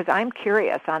at, because I'm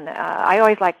curious on I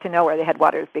always like to know where the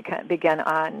headwaters begin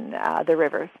on the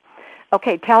rivers.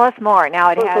 Okay, tell us more.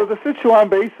 Now So the Sichuan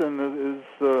Basin is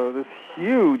this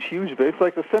huge basin. It's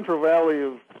like the Central Valley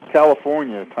of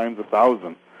California times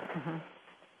 1,000. Mm-hmm.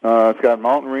 It's got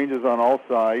mountain ranges on all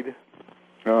sides.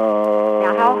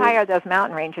 Now, how high are those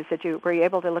mountain ranges? Were you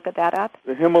able to look at that up?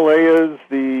 The Himalayas,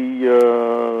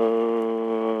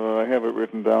 I have it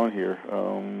written down here.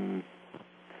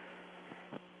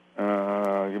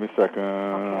 Give me a second.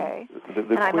 Okay.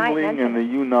 The Qingling and the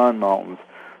Yunnan Mountains.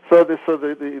 So the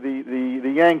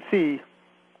Yangtze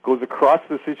goes across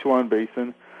the Sichuan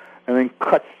Basin and then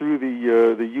cuts through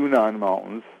the Yunnan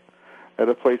Mountains at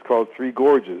a place called Three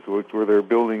Gorges, where they're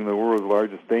building the world's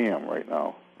largest dam right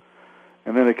now.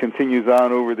 And then it continues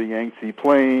on over the Yangtze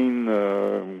Plain,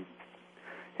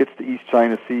 hits the East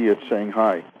China Sea at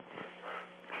Shanghai.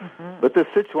 Mm-hmm. But the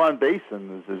Sichuan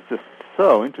Basin is just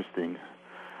so interesting.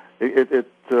 It's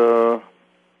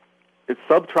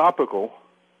subtropical.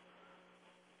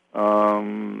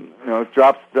 It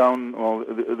drops down. Well,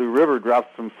 the river drops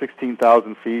from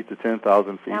 16,000 feet to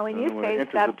 10,000 feet. Now, when you say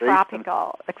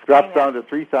subtropical, drops down to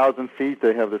 3,000 feet.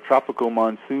 They have the tropical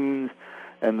monsoons,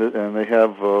 and they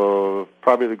have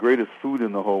probably the greatest food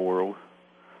in the whole world.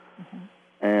 Mm-hmm.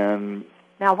 And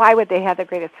now, why would they have the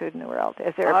greatest food in the world?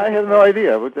 Is there? I have no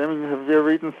idea. But have you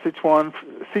ever eaten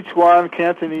Sichuan,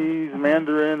 Cantonese,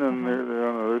 Mandarin, and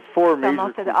there's four major. So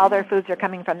most of all their foods are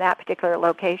coming from that particular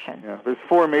location. Yeah, there's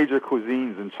four major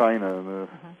cuisines in China, and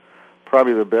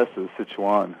probably the best is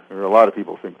Sichuan, or a lot of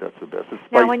people think that's the best.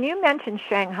 Now, when you mentioned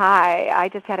Shanghai, I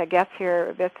just had a guest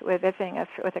here visiting us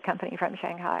with a company from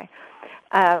Shanghai.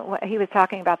 He was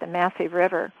talking about the massive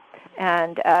river, you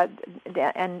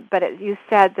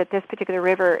said that this particular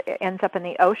river ends up in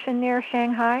the ocean near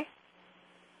Shanghai?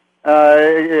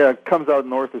 Yeah, it comes out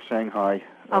north of Shanghai.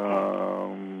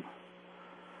 Okay.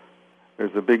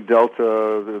 There's a big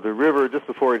delta. The river, just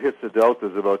before it hits the delta,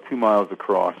 is about 2 miles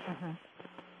across.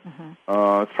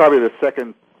 It's probably the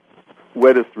second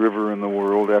wettest river in the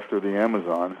world after the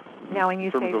Amazon. Now, when you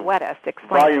say wettest,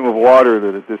 explain. Volume of water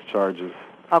that it discharges.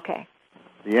 Okay.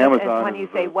 The Amazon. When you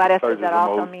say wettest, does that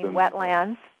also mean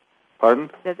wetlands? Pardon?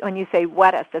 When you say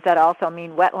wettest, does that also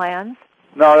mean wetlands?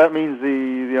 No, that means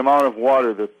the amount of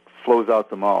water that flows out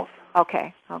the mouth.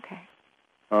 Okay.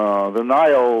 The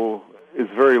Nile is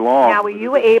very long. Now, were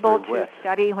you able to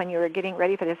study when you were getting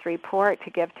ready for this report to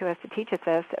give to us to teach us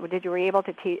this? Were you able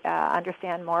to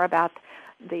understand more about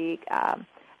the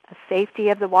safety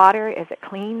of the water? Is it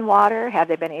clean water? Have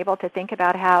they been able to think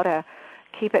about how to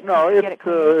keep it? No, get it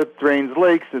clean? It drains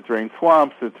lakes, it drains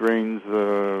swamps, it drains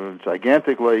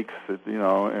gigantic lakes,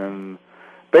 and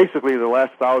basically the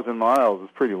last 1,000 miles is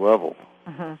pretty level.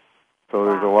 So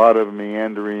there's a lot of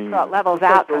meandering. So it levels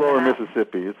out the lower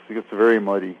Mississippi. It gets very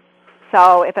muddy.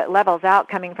 So if it levels out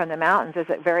coming from the mountains, is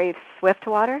it very swift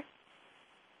water?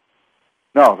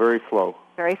 No, very slow.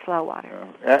 Very slow water.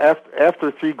 Yeah.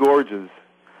 After Three Gorges,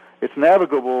 it's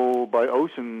navigable by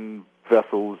ocean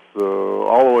vessels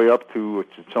all the way up to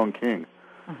Chongqing.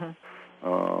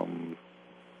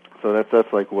 So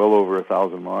that's like well over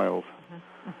 1,000 miles.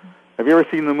 Have you ever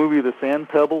seen the movie The Sand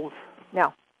Pebbles?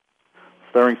 No.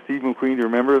 Starring Steve McQueen. Do you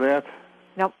remember that?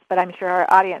 Nope, but I'm sure our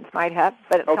audience might have.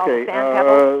 But it's called Sand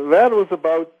Pebbles. That was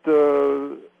about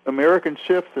American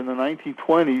ships in the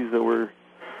 1920s that were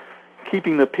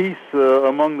keeping the peace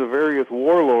among the various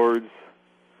warlords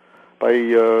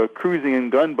by cruising in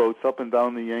gunboats up and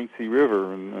down the Yangtze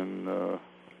River. And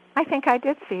I think I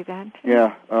did see that.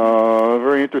 Yeah,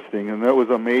 very interesting, and that was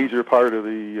a major part of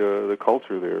the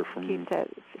culture there from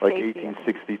like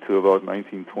 1860 to about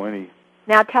 1920.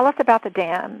 Now tell us about the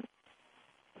dam.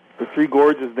 The Three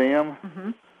Gorges Dam.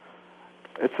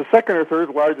 It's the second or third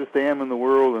largest dam in the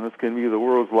world, and it's going to be the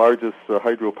world's largest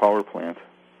hydropower plant.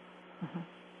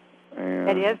 And,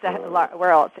 it is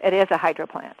It is a hydro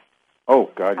plant. Oh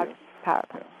God, yes. Power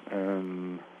plant. Yeah.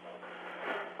 And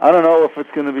I don't know if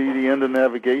it's going to be the end of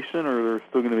navigation, or they're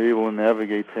still going to be able to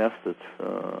navigate past it.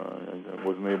 I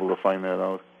wasn't able to find that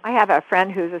out. I have a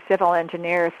friend who's a civil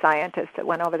engineer scientist that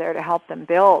went over there to help them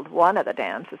build one of the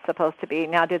dams. It's supposed to be.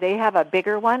 Now, do they have a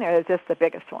bigger one, or is this the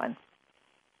biggest one?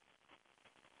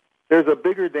 There's a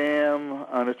bigger dam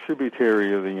on a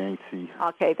tributary of the Yangtze.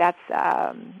 Okay, that's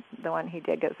the one he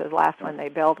did, because the last one they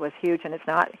built was huge, and it's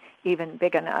not even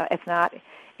big enough. It's not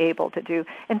able to do.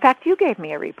 In fact, you gave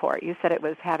me a report. You said it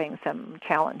was having some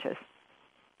challenges,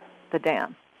 the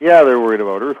dam. Yeah, they're worried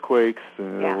about earthquakes,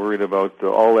 and they're worried about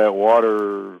all that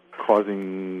water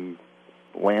causing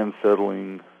land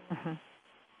settling, and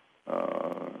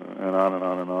on and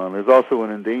on and on. There's also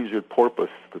an endangered porpoise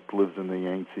that lives in the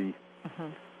Yangtze.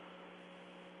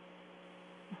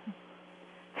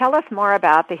 Tell us more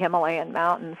about the Himalayan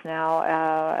mountains now.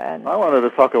 I wanted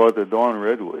to talk about the Dawn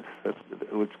Redwood,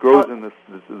 which grows in the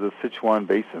Sichuan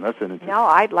Basin. That's an interesting. No,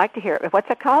 I'd like to hear it.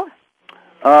 What's it called?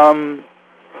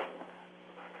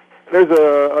 There's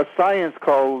a science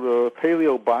called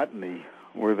paleobotany,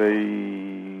 where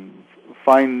they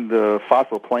find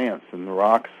fossil plants in the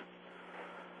rocks,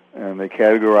 and they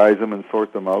categorize them and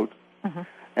sort them out.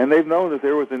 And they've known that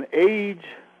there was an age.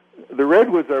 The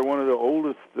redwoods are one of the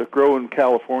oldest that grow in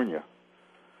California.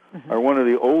 Are one of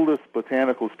the oldest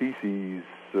botanical species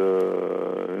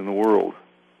in the world.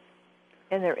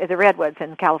 In the redwoods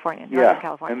in California, Northern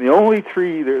California. And the only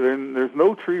tree there's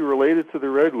no tree related to the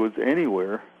redwoods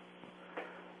anywhere,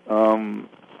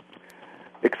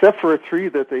 except for a tree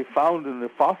that they found in the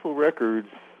fossil records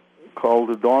called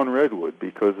the Dawn Redwood,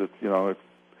 because it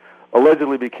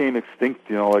allegedly became extinct,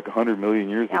 like 100 million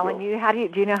years ago. Now,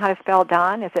 do you know how to spell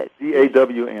Dawn? Is it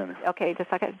D-A-W-N? Okay,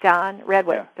 just like it, Dawn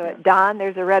Redwood. Dawn,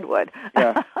 there's a redwood.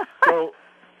 Yeah. So,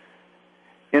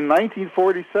 in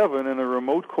 1947, in a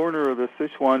remote corner of the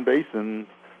Sichuan Basin,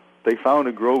 they found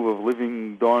a grove of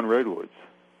living Dawn redwoods.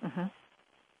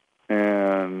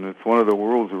 And it's one of the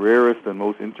world's rarest and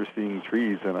most interesting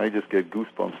trees, and I just get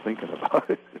goosebumps thinking about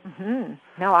it.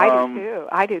 No,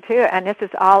 I do too. And this is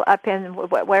all up in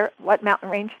what mountain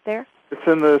range there? It's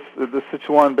in the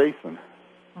Sichuan Basin.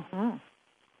 I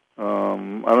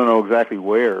don't know exactly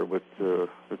where, but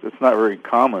it's not very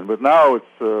common. But now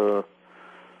it's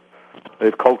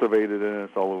they've cultivated it, and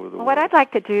it's all over the world. What I'd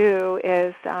like to do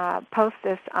is post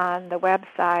this on the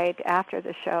website after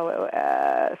the show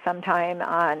sometime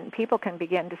on. People can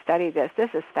begin to study this. This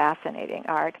is fascinating,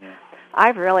 Art. Yeah.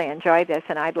 I've really enjoyed this,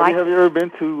 and I'd like. Have you ever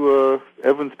been to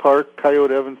Evans Park,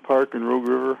 Coyote Evans Park in Rogue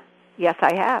River? Yes,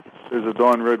 I have. There's a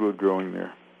dawn redwood growing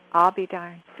there. I'll be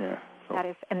darned. Yeah.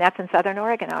 So. That's in Southern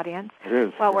Oregon, audience. It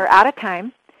is. Well, we're out of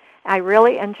time. I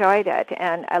really enjoyed it,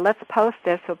 and let's post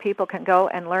this so people can go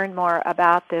and learn more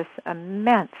about this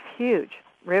immense, huge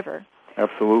river.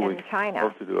 Absolutely. In China.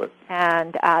 Love to do it.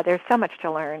 And there's so much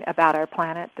to learn about our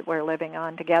planet that we're living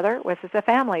on together, which is a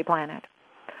family planet.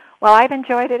 Well, I've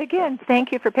enjoyed it again.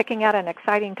 Thank you for picking out an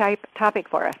exciting topic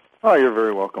for us. Oh, you're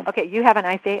very welcome. Okay, you have a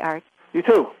nice day, Art. You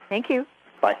too. Thank you.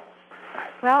 Bye.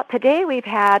 Well, today we've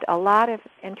had a lot of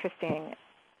interesting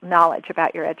knowledge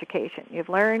about your education. You've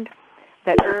learned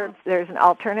that herbs, there's an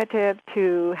alternative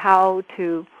to how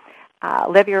to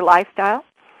live your lifestyle.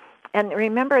 And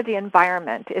remember, the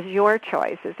environment is your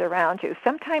choice, is around you.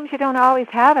 Sometimes you don't always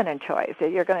have a choice.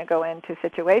 You're going to go into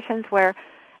situations where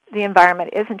the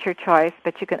environment isn't your choice,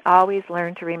 but you can always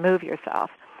learn to remove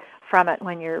yourself from it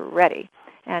when you're ready.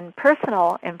 And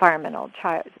personal environmental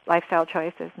lifestyle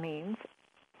choices means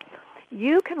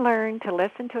you can learn to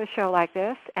listen to a show like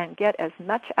this and get as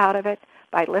much out of it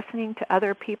by listening to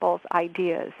other people's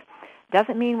ideas.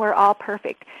 Doesn't mean we're all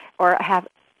perfect or have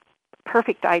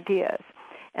perfect ideas.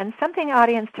 And something,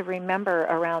 audience, to remember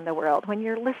around the world, when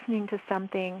you're listening to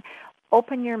something,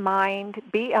 open your mind,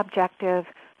 be objective,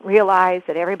 realize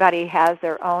that everybody has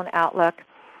their own outlook.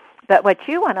 But what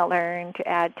you want to learn to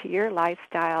add to your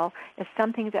lifestyle is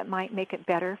something that might make it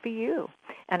better for you.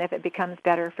 And if it becomes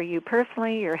better for you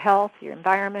personally, your health, your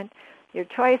environment, your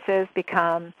choices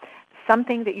become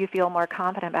something that you feel more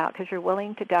confident about because you're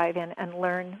willing to dive in and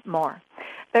learn more.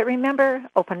 But remember,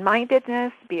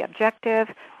 open-mindedness, be objective.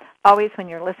 Always when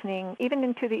you're listening, even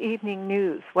into the evening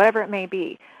news, whatever it may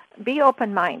be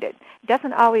open-minded.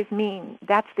 Doesn't always mean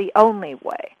that's the only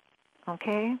way,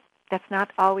 okay? That's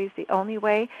not always the only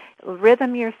way.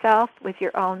 Rhythm yourself with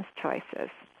your own choices.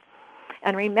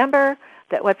 And remember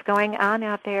that what's going on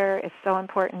out there is so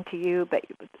important to you, but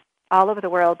all over the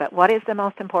world. But what is the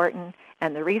most important?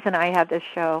 And the reason I have this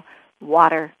show,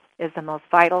 water is the most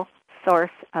vital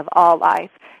source of all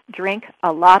life. Drink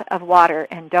a lot of water,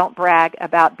 and don't brag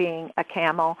about being a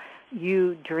camel.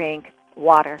 You drink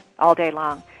water all day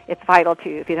long. It's vital to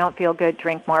you. If you don't feel good,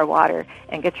 drink more water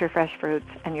and get your fresh fruits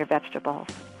and your vegetables.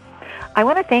 I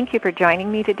want to thank you for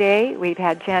joining me today. We've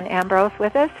had Jen Ambrose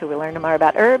with us, who will learn more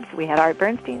about herbs. We had Art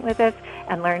Bernstein with us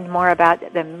and learned more about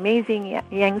the amazing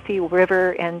Yangtze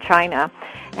River in China.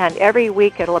 And every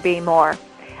week it'll be more.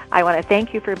 I want to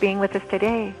thank you for being with us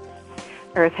today.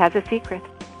 Earth has a secret.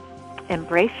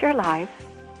 Embrace your life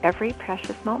every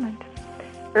precious moment.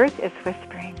 Earth is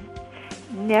whispering.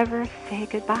 Never say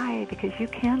goodbye, because you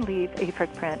can leave a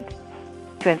footprint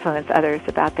to influence others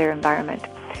about their environment.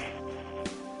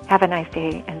 Have a nice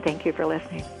day, and thank you for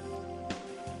listening.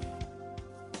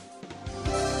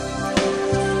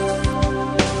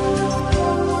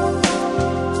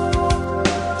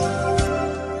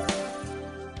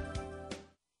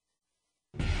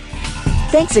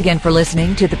 Thanks again for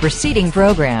listening to the preceding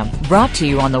program brought to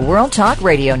you on the World Talk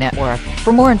Radio Network.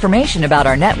 For more information about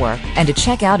our network and to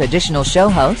check out additional show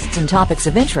hosts and topics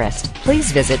of interest,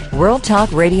 please visit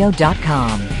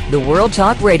worldtalkradio.com. The World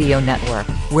Talk Radio Network,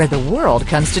 where the world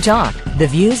comes to talk. The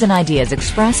views and ideas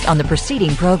expressed on the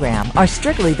preceding program are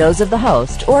strictly those of the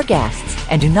host or guests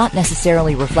and do not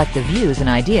necessarily reflect the views and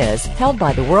ideas held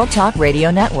by the World Talk Radio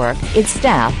Network, its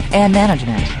staff, and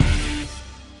management.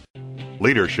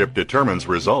 Leadership determines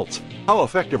results. How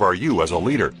effective are you as a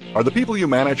leader? Are the people you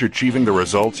manage achieving the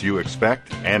results you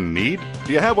expect and need?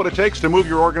 Do you have what it takes to move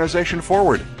your organization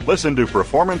forward? Listen to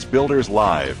Performance Builders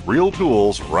Live, Real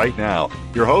Tools Right Now.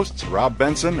 Your hosts, Rob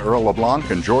Benson, Earl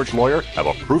LeBlanc, and George Lawyer, have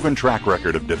a proven track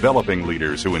record of developing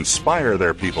leaders who inspire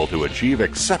their people to achieve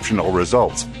exceptional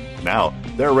results. Now,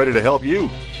 they're ready to help you.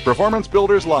 Performance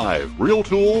Builders Live, Real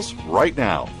Tools Right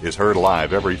Now is heard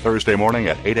live every Thursday morning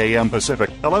at 8 a.m. Pacific,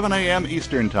 11 a.m.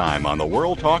 Eastern Time on the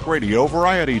World Talk Radio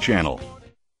Variety Channel.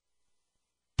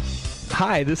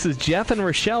 Hi, this is Jeff and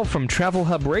Rochelle from Travel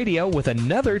Hub Radio with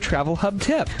another Travel Hub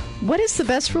tip. What is the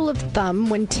best rule of thumb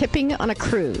when tipping on a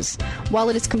cruise? While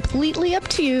it is completely up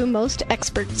to you, most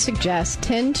experts suggest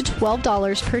 $10 to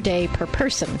 $12 per day per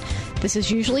person. This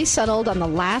is usually settled on the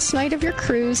last night of your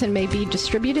cruise and may be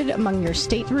distributed among your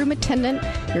stateroom attendant,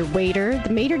 your waiter,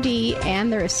 the maitre d',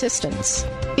 and their assistants.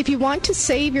 If you want to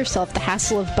save yourself the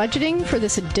hassle of budgeting for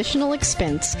this additional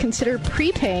expense, consider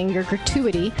prepaying your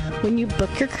gratuity when you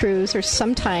book your cruise or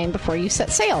sometime before you set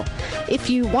sail. If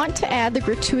you want to add the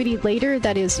gratuity later,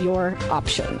 that is your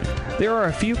option. There are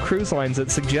a few cruise lines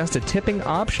that suggest a tipping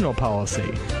optional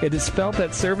policy. It is felt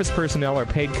that service personnel are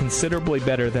paid considerably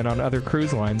better than on other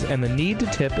cruise lines, and the need to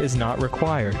tip is not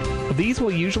required. These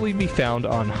will usually be found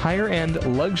on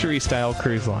higher-end, luxury-style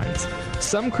cruise lines.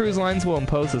 Some cruise lines will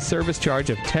impose a service charge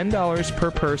of $10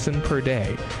 per person per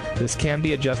day. This can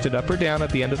be adjusted up or down at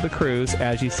the end of the cruise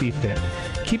as you see fit.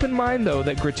 Keep in mind, though,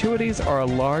 that gratuities are a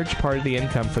large part of the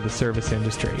income for the service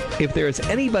industry. If there is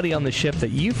anybody on the ship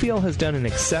that you feel has done an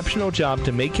exceptional job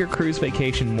to make your cruise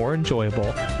vacation more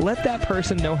enjoyable, let that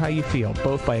person know how you feel,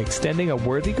 both by extending a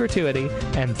worthy gratuity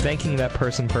and thanking that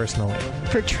person personally.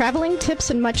 For traveling tips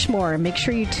and much more, make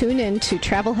sure you tune in to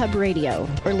Travel Hub Radio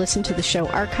or listen to the show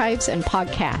archives and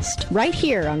podcast right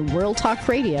here on World Talk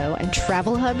Radio and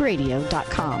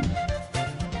TravelHubRadio.com.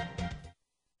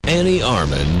 Annie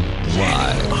Arman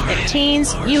Live.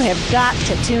 Teens, you have got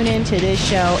to tune into this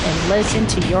show and listen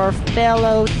to your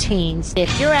fellow teens.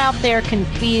 If you're out there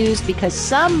confused because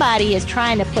somebody is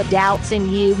trying to put doubts in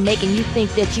you, making you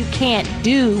think that you can't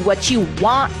do what you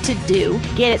want to do,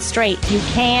 get it straight. You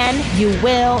can, you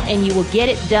will, and you will get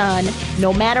it done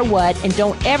no matter what. And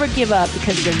don't ever give up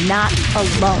because you're not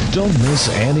alone. Don't miss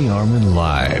Annie Arman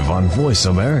Live on Voice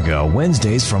America,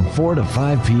 Wednesdays from 4 to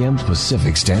 5 p.m.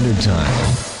 Pacific Standard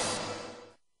Time.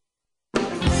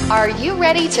 Are you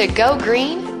ready to go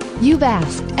green? You've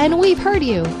asked, and we've heard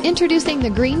you. Introducing the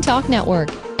Green Talk Network.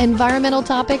 Environmental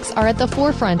topics are at the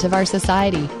forefront of our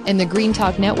society, and the Green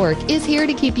Talk Network is here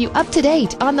to keep you up to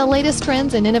date on the latest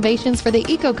trends and innovations for the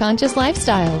eco-conscious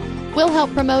lifestyle. We'll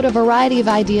help promote a variety of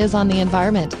ideas on the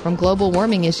environment, from global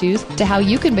warming issues to how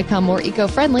you can become more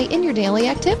eco-friendly in your daily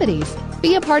activities.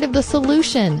 Be a part of the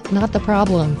solution, not the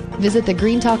problem. Visit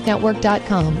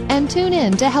thegreentalknetwork.com and tune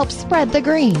in to help spread the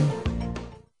green.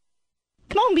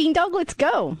 Come on, Bean Dog, let's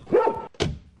go.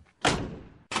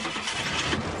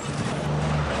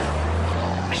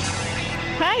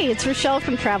 Hi, it's Rochelle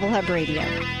from Travel Hub Radio.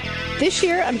 This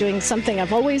year, I'm doing something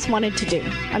I've always wanted to do.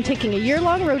 I'm taking a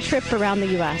year-long road trip around the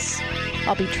U.S.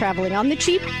 I'll be traveling on the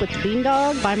cheap with the Bean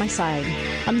Dog by my side.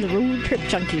 I'm the Road Trip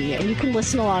Junkie, and you can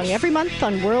listen along every month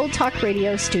on World Talk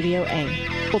Radio Studio A.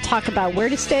 We'll talk about where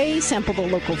to stay, sample the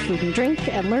local food and drink,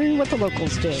 and learn what the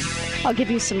locals do. I'll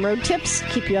give you some road tips,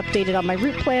 keep you updated on my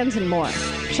route plans, and more.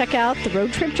 Check out the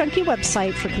Road Trip Junkie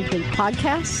website for complete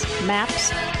podcasts,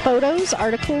 maps, photos,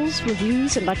 articles,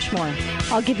 reviews, and much more.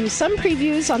 I'll give you some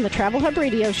previews on the Travel Hub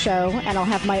Radio show, and I'll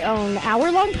have my own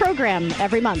hour-long program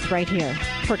every month right here.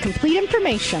 For complete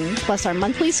information, plus our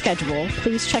monthly schedule,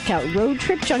 please check out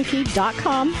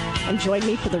roadtripjunkie.com and join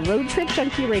me for the Road Trip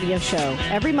Junkie radio show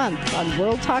every month on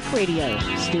World Talk Radio,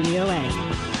 Studio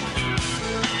A.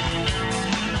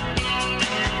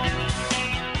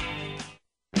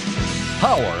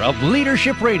 Power of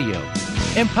Leadership Radio,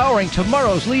 empowering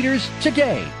tomorrow's leaders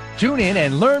today. Tune in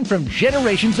and learn from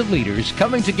generations of leaders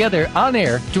coming together on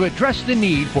air to address the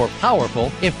need for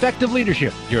powerful, effective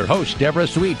leadership. Your host, Deborah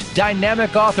Sweet,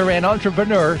 dynamic author and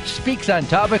entrepreneur, speaks on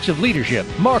topics of leadership,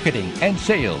 marketing, and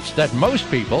sales that most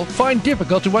people find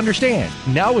difficult to understand.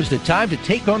 Now is the time to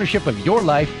take ownership of your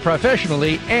life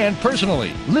professionally and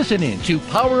personally. Listen in to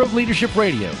Power of Leadership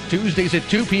Radio, Tuesdays at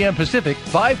 2 p.m. Pacific,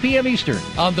 5 p.m. Eastern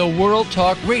on the World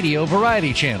Talk Radio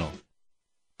Variety Channel.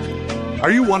 Are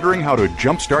you wondering how to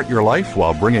jumpstart your life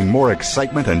while bringing more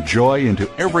excitement and joy into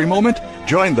every moment?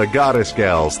 Join the Goddess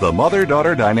Gals, the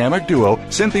mother-daughter dynamic duo,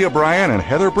 Cynthia Bryan and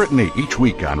Heather Brittany, each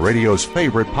week on radio's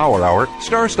favorite power hour,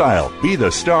 Star Style. Be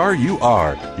the star you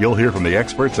are. You'll hear from the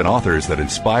experts and authors that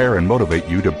inspire and motivate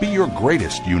you to be your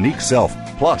greatest unique self.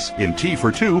 Plus, in Tea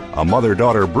for Two, a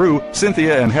mother-daughter brew,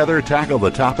 Cynthia and Heather tackle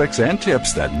the topics and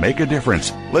tips that make a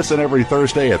difference. Listen every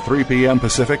Thursday at 3 p.m.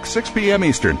 Pacific, 6 p.m.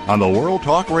 Eastern on the World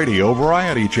Talk Radio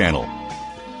Variety Channel.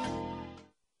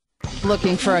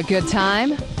 Looking for a good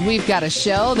time? We've got a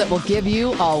show that will give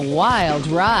you a wild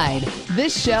ride.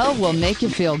 This show will make you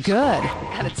feel good,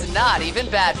 and it's not even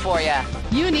bad for you.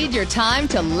 You need your time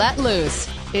to let loose.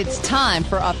 It's time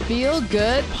for a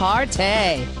feel-good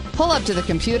party. Pull up to the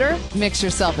computer, mix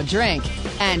yourself a drink,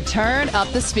 and turn up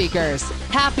the speakers.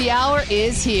 Happy Hour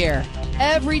is here.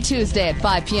 Every Tuesday at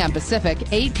 5 p.m. Pacific,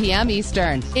 8 p.m.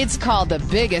 Eastern. It's called the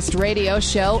biggest radio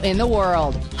show in the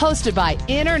world. Hosted by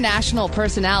international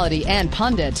personality and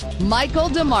pundit, Michael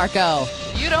DeMarco.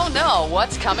 You don't know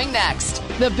what's coming next.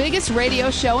 the biggest radio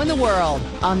show in the world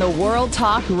on the World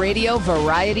Talk Radio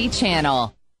Variety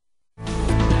Channel.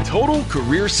 Total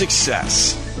career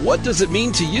success. What does it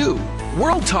mean to you?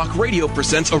 World Talk Radio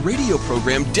presents a radio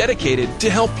program dedicated to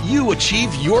help you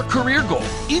achieve your career goal.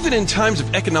 Even in times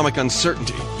of economic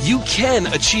uncertainty, you can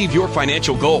achieve your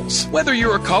financial goals. Whether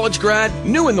you're a college grad,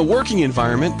 new in the working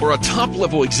environment, or a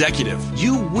top-level executive,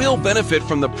 you will benefit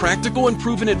from the practical and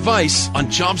proven advice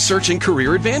on job search and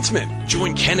career advancement.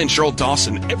 Join Ken and Cheryl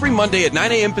Dawson every Monday at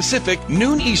 9 a.m. Pacific,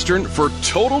 noon Eastern for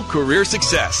Total Career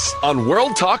Success on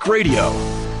World Talk Radio.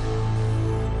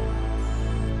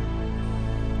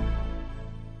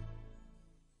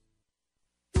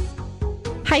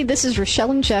 Hi, this is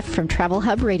Rochelle and Jeff from Travel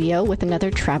Hub Radio with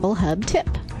another Travel Hub tip.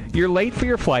 You're late for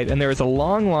your flight and there is a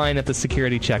long line at the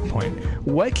security checkpoint.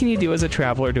 What can you do as a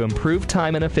traveler to improve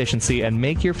time and efficiency and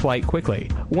make your flight quickly?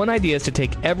 One idea is to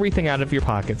take everything out of your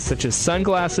pockets, such as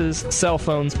sunglasses, cell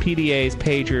phones, PDAs,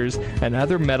 pagers, and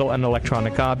other metal and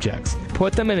electronic objects.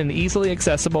 Put them in an easily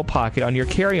accessible pocket on your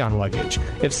carry-on luggage.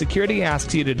 If security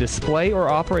asks you to display or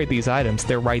operate these items,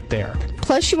 they're right there.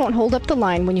 Plus, you won't hold up the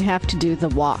line when you have to do the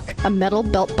walk. A metal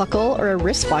belt buckle or a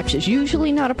wristwatch is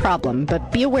usually not a problem,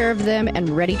 but be aware of them and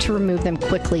ready to remove them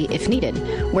quickly if needed.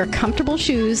 Wear comfortable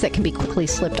shoes that can be quickly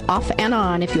slipped off and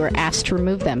on if you are asked to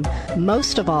remove them.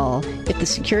 Most of all, if the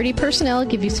security personnel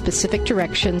give you specific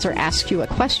directions or ask you a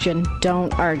question,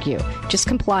 don't argue. Just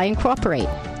comply and cooperate.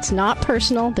 It's not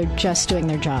personal, they're just doing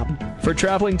their job. For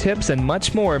traveling tips and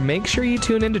much more, make sure you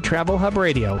tune in to Travel Hub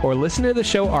Radio or listen to the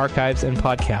show archives and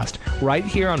podcast right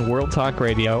here on World Talk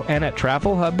Radio and at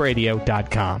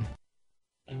TravelHubRadio.com.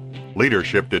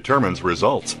 Leadership determines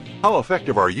results. How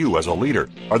effective are you as a leader?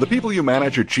 Are the people you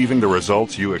manage achieving the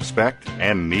results you expect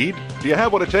and need? Do you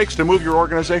have what it takes to move your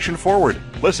organization forward?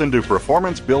 Listen to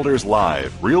Performance Builders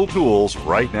Live, real tools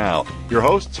right now. Your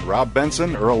hosts, Rob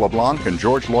Benson, Earl LeBlanc, and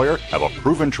George Lawyer, have a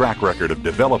proven track record of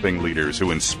developing leaders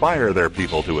who inspire their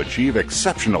people to achieve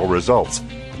exceptional results.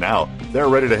 Now, they're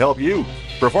ready to help you.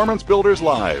 Performance Builders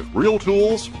Live, real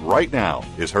tools right now,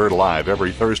 is heard live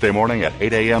every Thursday morning at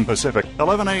 8 a.m. Pacific,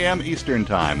 11 a.m. Eastern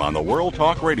Time on the World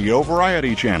Talk Radio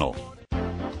Variety Channel.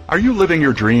 Are you living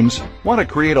your dreams? Want to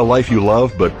create a life you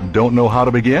love but don't know how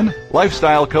to begin?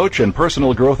 Lifestyle coach and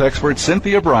personal growth expert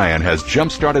Cynthia Bryan has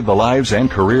jump-started the lives and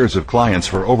careers of clients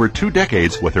for over 2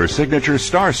 decades with her signature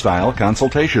Star-Style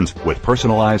consultations with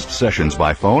personalized sessions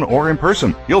by phone or in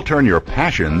person. You'll turn your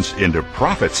passions into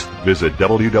profits. Visit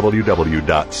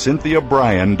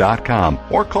www.cynthiabryan.com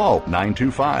or call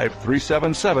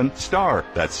 925-377-STAR.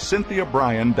 That's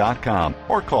cynthiabryan.com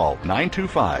or call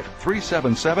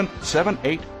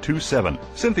 925-377-7827.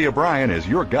 Cynthia Bryan is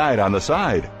your guide on the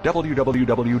side.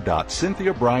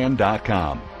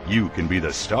 www.cynthiabryan.com. You can be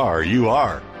the star you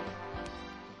are.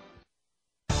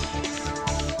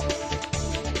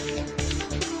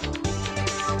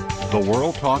 The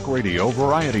World Talk Radio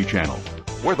Variety Channel,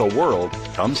 where the world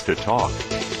comes to talk.